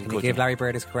sports science and coaching. Can you give Larry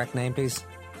Bird his correct name, please?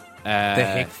 The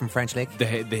Hick from French Lake? The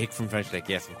Hick from French Lake,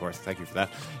 yes, of course. Thank you for that.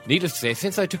 Needless to say,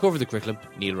 since I took over the curriculum,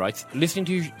 Neil writes, listening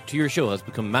to your show has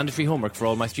become mandatory homework for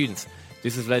all my students.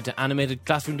 This has led to animated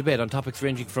classroom debate on topics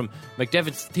ranging from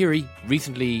McDevitt's theory,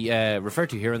 recently referred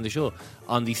to here on the show,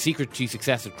 on the secret to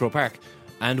success at Croke Park,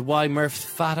 and why Murph's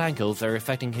fat ankles are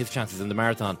affecting his chances in the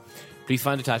marathon. Please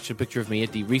find attached a picture of me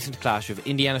at the recent clash of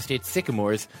Indiana State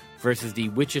Sycamores versus the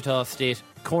Wichita State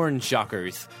Corn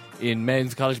Shockers in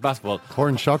men's college basketball.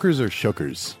 Corn Shockers or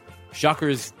Shookers?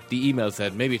 Shockers, the email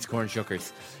said. Maybe it's Corn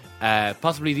Shookers.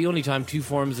 Possibly the only time two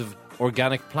forms of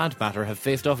organic plant matter have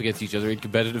faced off against each other in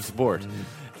competitive sport.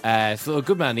 So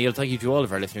good man, Neil. Thank you to all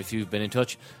of our listeners who've been in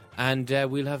touch. And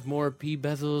we'll have more P.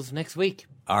 Bezos next week.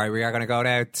 All right, we are going to go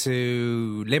now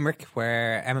to Limerick,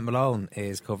 where Emmett Malone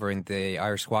is covering the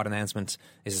Irish squad announcement.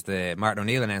 This is the Martin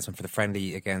O'Neill announcement for the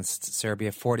friendly against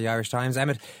Serbia for the Irish Times.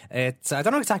 Emmett, I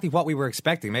don't know exactly what we were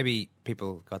expecting. Maybe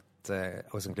people got,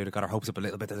 us included, got our hopes up a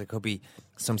little bit that there could be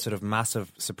some sort of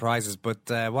massive surprises. But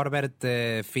what about it,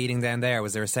 the feeding down there?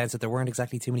 Was there a sense that there weren't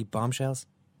exactly too many bombshells?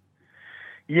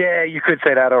 Yeah, you could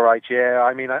say that, all right, yeah.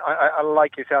 I mean, I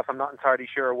like yourself, I'm not entirely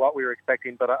sure what we were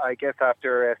expecting, but I guess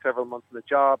after several months in the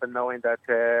job and knowing that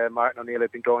Martin O'Neill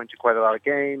had been going to quite a lot of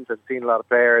games and seen a lot of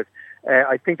players,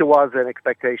 I think there was an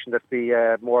expectation that to be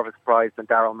more of a surprise than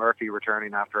Daryl Murphy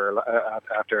returning after a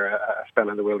spell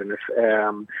in the wilderness.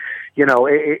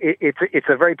 It's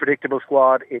a very predictable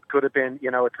squad. It could have been,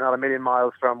 it's not a million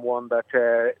miles from one that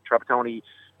Trapattoni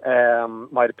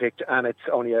might have picked, and it's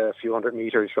only a few hundred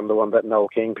metres from the one that Noel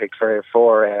King picked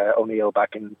for O'Neill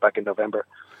back in November.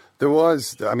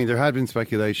 There had been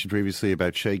speculation previously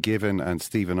about Shay Given and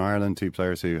Stephen Ireland, two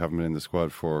players who haven't been in the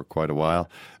squad for quite a while,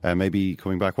 maybe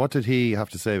coming back. What did he have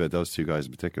to say about those two guys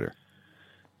in particular?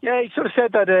 Yeah, he sort of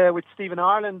said that with Stephen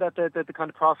Ireland that the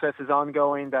kind of process is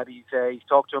ongoing, that he's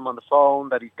talked to him on the phone,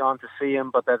 that he's gone to see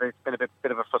him, but that it's been a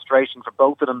bit of a frustration for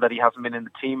both of them that he hasn't been in the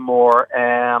team more.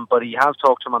 But he has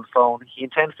talked to him on the phone. He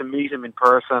intends to meet him in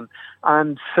person,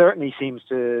 and certainly seems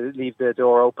to leave the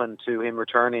door open to him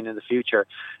returning in the future.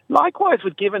 Likewise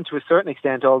with Given to a certain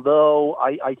extent, although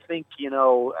I think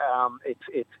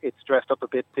it's dressed up a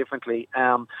bit differently.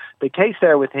 The case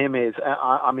there with him is,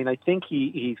 I think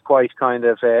he's quite kind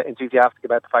of enthusiastic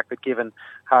about the fact that Given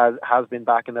has been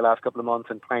back in the last couple of months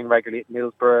and playing regularly at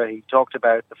Middlesbrough. He talked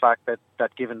about the fact that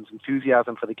Given's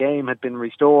enthusiasm for the game had been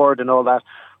restored and all that.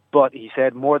 But he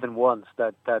said more than once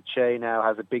that Shea now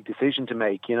has a big decision to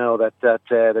make, that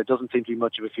there doesn't seem to be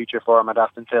much of a future for him at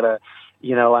Aston Villa,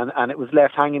 and it was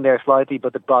left hanging there slightly,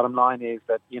 but the bottom line is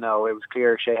that, it was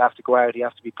clear Shea has to go out, he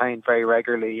has to be playing very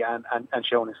regularly and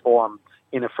showing his form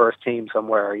in a first team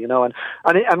somewhere,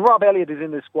 and Rob Elliott is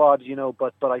in the squad,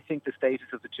 but I think the status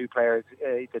of the two players,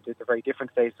 the very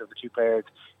different status of the two players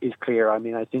is clear. I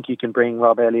mean, I think you can bring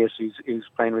Rob Elliott, who's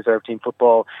playing reserve team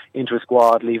football, into a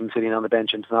squad, leave him sitting on the bench,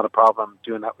 and it's not a problem.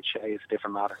 Doing that with Shea is a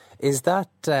different matter. Is that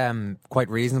quite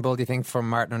reasonable, do you think, from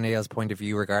Martin O'Neill's point of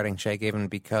view regarding Shea Given?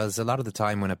 Because a lot of the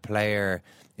time when a player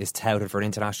is touted for an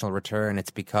international return, it's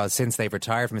because since they've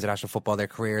retired from international football, their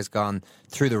career has gone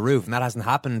through the roof, and that hasn't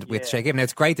happened with Shea Given. Now,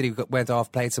 it's great that he went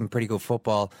off, played some pretty good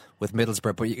football with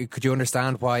Middlesbrough, but could you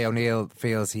understand why O'Neill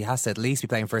feels he has to at least be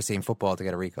playing first team football to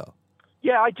get a recall?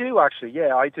 Yeah, I do actually.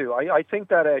 Yeah, I do. I think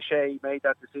that Shea made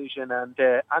that decision, and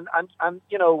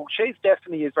Shea's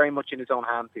destiny is very much in his own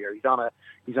hands here. He's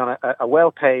on a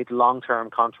well-paid long-term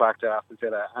contract at Aston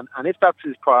Villa, and if that's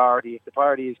his priority, if the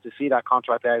priority is to see that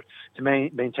contract out to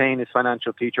maintain his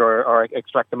financial future or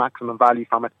extract the maximum value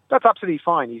from it, that's absolutely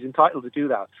fine. He's entitled to do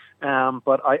that.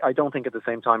 But I don't think at the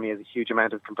same time he has a huge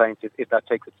amount of complaints if that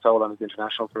takes its toll on his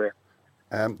international career.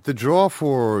 The draw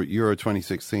for Euro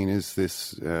 2016 is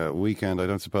this weekend. I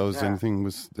don't suppose anything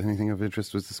of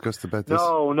interest was discussed about this?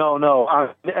 No.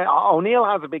 O'Neill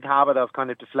has a big habit of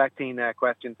kind of deflecting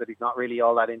questions that he's not really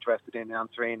all that interested in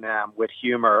answering with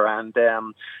humour, and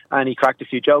he cracked a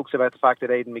few jokes about the fact that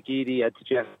Aidan McGeady had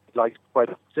suggested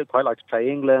quite like to play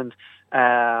England.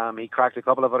 He cracked a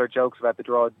couple of other jokes about the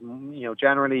draw,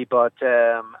 generally, but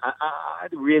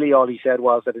really all he said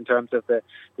was that in terms of the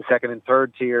second and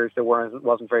third tiers, there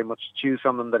wasn't very much to choose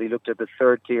from them. That he looked at the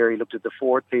third tier, he looked at the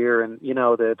fourth tier, and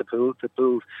the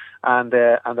pools, and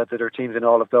that there are teams in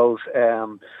all of those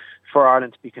for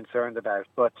Ireland to be concerned about.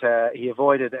 But he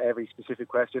avoided every specific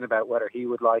question about whether he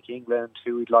would like England,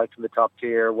 who he'd like from the top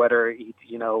tier, whether he'd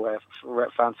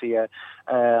fancy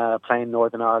playing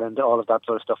Northern Ireland. All of that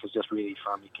sort of stuff was just really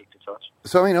firmly kicked to touch.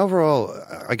 So I mean, overall,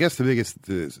 I guess the biggest,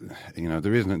 there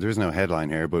is no headline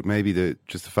here, but maybe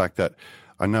just the fact that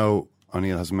I know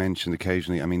O'Neill has mentioned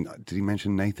occasionally, I mean, did he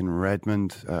mention Nathan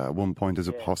Redmond at one point as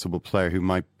a possible player who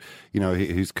might,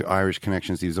 whose Irish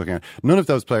connections he was looking at? None of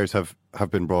those players have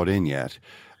been brought in yet.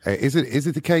 Is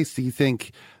it the case, do you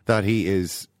think, that he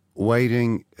is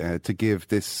waiting to give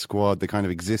this squad, the kind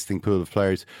of existing pool of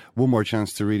players, one more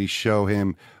chance to really show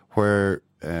him where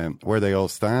they all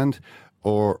stand,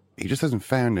 or he just hasn't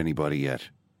found anybody yet?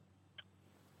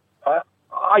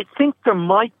 I think there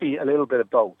might be a little bit of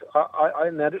both.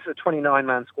 Now, this is a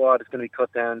 29-man squad. It's going to be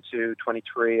cut down to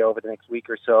 23 over the next week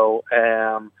or so.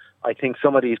 I think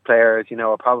some of these players,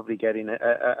 are probably getting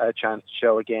a chance to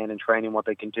show again in training what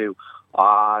they can do.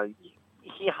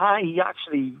 He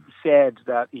actually said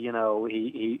that, he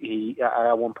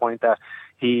at one point that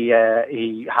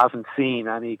he hasn't seen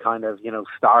any kind of,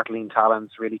 startling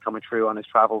talents really coming through on his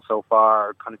travel so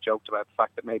far. Kind of joked about the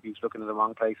fact that maybe he's looking in the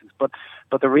wrong places. But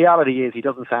the reality is he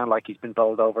doesn't sound like he's been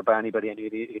bowled over by anybody, and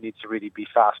he needs to really be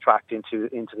fast-tracked into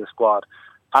the squad.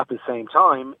 At the same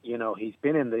time, he's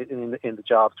been in the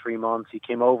job 3 months. He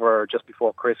came over just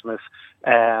before Christmas.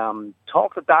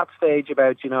 Talked at that stage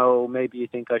about, maybe you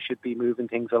think I should be moving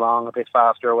things along a bit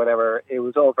faster or whatever. It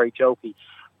was all very jokey.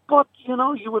 But,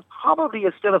 you would probably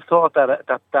still have thought that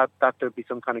there'd be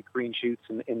some kind of green shoots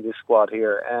in this squad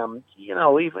here.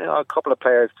 Even a couple of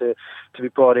players to be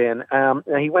brought in.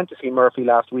 He went to see Murphy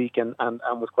last week and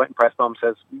was quite impressed by him,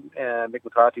 says Mick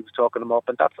McCarthy was talking him up,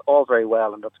 and that's all very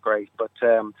well and that's great.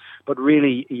 But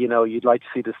really, you'd like to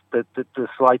see the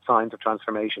slight signs of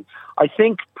transformation. I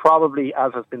think probably,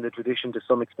 as has been the tradition to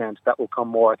some extent, that will come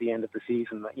more at the end of the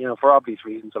season. For obvious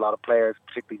reasons, a lot of players,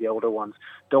 particularly the older ones,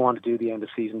 don't want to do the end of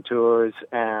season tours.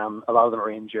 A lot of them are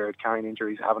injured, carrying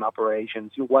injuries, having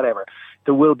operations, whatever.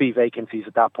 There will be vacancies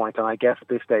at that point, and I guess at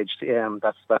this stage,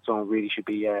 that's when we really should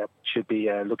be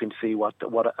looking to see what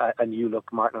a new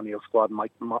look Martin O'Neill's squad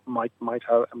might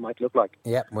look like.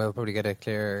 Yeah, we'll probably get a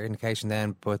clear indication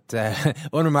then, but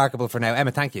unremarkable for now.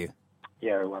 Emma, thank you.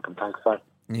 Yeah, you're welcome. Thanks. Bye.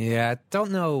 Yeah, I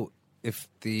don't know if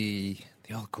the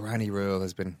old granny rule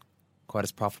has been quite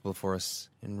as profitable for us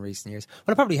in recent years.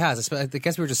 Well, it probably has. I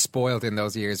guess we were just spoiled in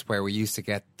those years where we used to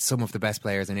get some of the best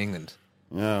players in England.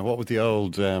 Yeah, what with the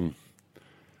old,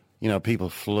 people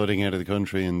flooding out of the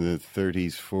country in the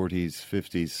 30s, 40s,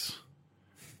 50s.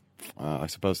 I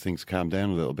suppose things calmed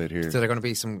down a little bit here. So they're going to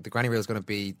be the granny rule is going to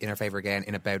be in our favour again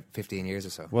in about 15 years or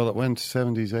so. Well, it went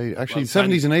 70s, 80s. Actually,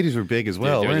 70s and 80s were big as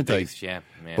well, weren't they? Yeah.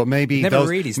 But maybe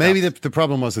the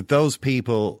problem was that those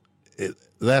people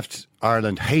left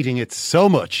Ireland hating it so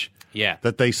much Yeah.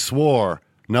 That they swore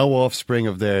no offspring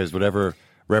of theirs would ever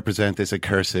represent this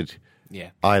accursed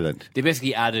island. They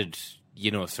basically added,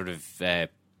 sort of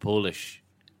Polish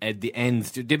at the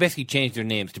ends. They basically changed their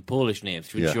names to Polish names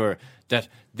to ensure that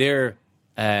their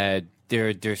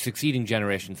succeeding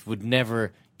generations would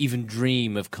never even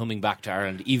dream of coming back to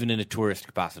Ireland, even in a tourist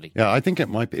capacity. Yeah, I think it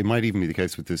might even be the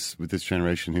case with this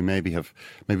generation who maybe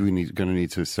going to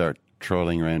need to start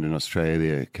trolling around in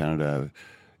Australia, Canada,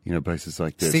 places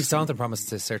like this. Steve Staunton promised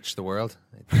to search the world.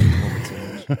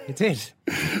 He did.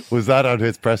 Was that on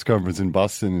his press conference in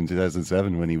Boston in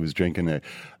 2007 when he was drinking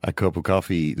a cup of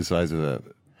coffee the size of a...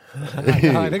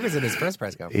 No, I think it was in his first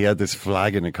press conference. He had this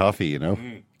flagon of coffee,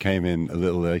 came in a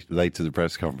little late to the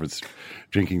press conference,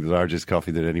 drinking the largest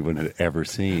coffee that anyone had ever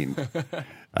seen,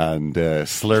 and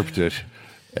slurped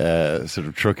it sort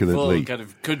of truculently. Full kind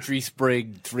of country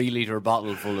spring 3-litre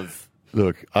bottle full of...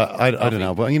 Look, I don't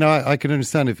know, but I can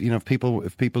understand if people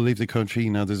leave the country,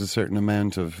 there's a certain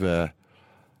amount of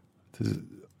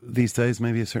these days,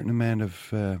 maybe a certain amount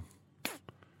of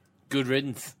good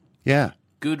riddance. Yeah,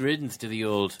 good riddance to the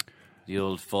old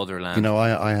fatherland.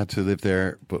 I had to live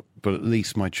there, but at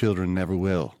least my children never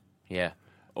will. Yeah,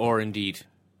 or indeed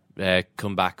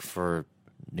come back for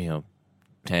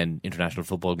 10 international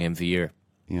football games a year.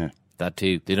 Yeah, that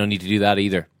too. They don't need to do that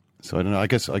either. So I don't know. I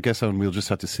guess we'll just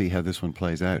have to see how this one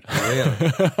plays out.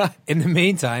 In the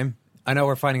meantime, I know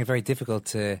we're finding it very difficult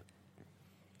to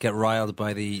get riled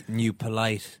by the new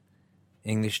polite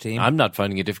English team. I'm not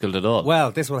finding it difficult at all. Well,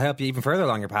 this will help you even further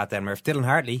along your path then, Murph. Dylan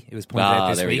Hartley, it was pointed out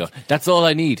this there week. we go. That's all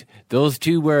I need. Those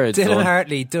 2 words. Dylan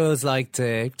Hartley does like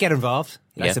to get involved.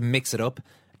 He likes to mix it up.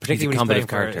 Particularly when he's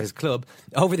playing for his club.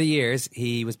 Over the years,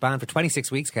 he was banned for 26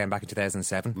 weeks, came back in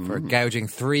 2007, for gouging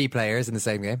 3 players in the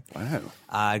same game.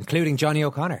 Wow. Including Johnny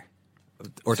O'Connor.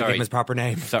 Or to give him his proper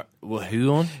name. Sorry,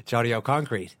 who on? Johnny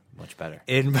O'Concrete. Much better.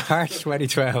 In March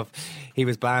 2012, he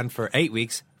was banned for 8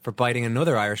 weeks for biting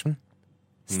another Irishman,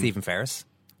 Stephen Ferris.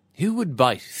 Who would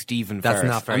bite Stephen Ferris? That's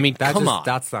not very... I mean, come on.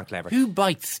 That's not clever. Who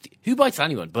bites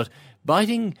anyone? But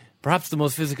biting perhaps the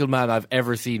most physical man I've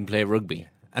ever seen play rugby.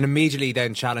 And immediately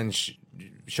then challenge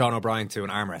Sean O'Brien to an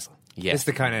arm wrestle. Yes. It's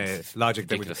the kind of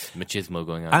logic ridiculous that machismo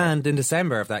going on. And in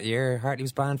December of that year, Hartley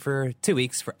was banned for 2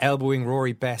 weeks for elbowing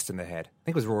Rory Best in the head. I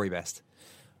think it was Rory Best.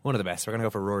 One of the best. We're going to go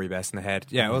for Rory Best in the head.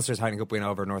 Yeah, Ulster's hiding up win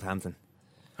over Northampton.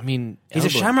 I mean... He's a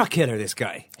shamrock killer, this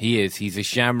guy. He is. He's a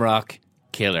shamrock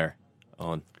killer.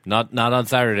 Not on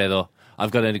Saturday, though.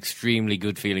 I've got an extremely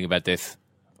good feeling about this.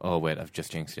 Oh, wait, I've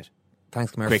just jinxed it.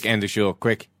 Thanks, Murph. Quick, end the show.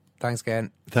 Quick. Thanks,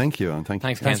 Ken. Thank you, and thanks,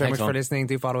 Ken. Thanks very much for listening.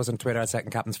 Do follow us on Twitter at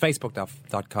Second Captains,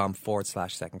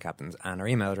 Facebook.com/Second Captains, and our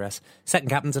email address,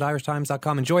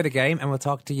 secondcaptains@irishtimes.com. Enjoy the game, and we'll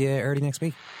talk to you early next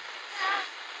week.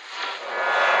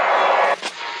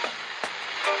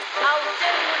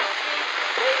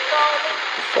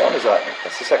 What is that?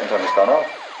 That's the second time it's gone off.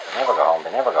 They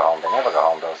never go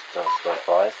home, those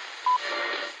boys.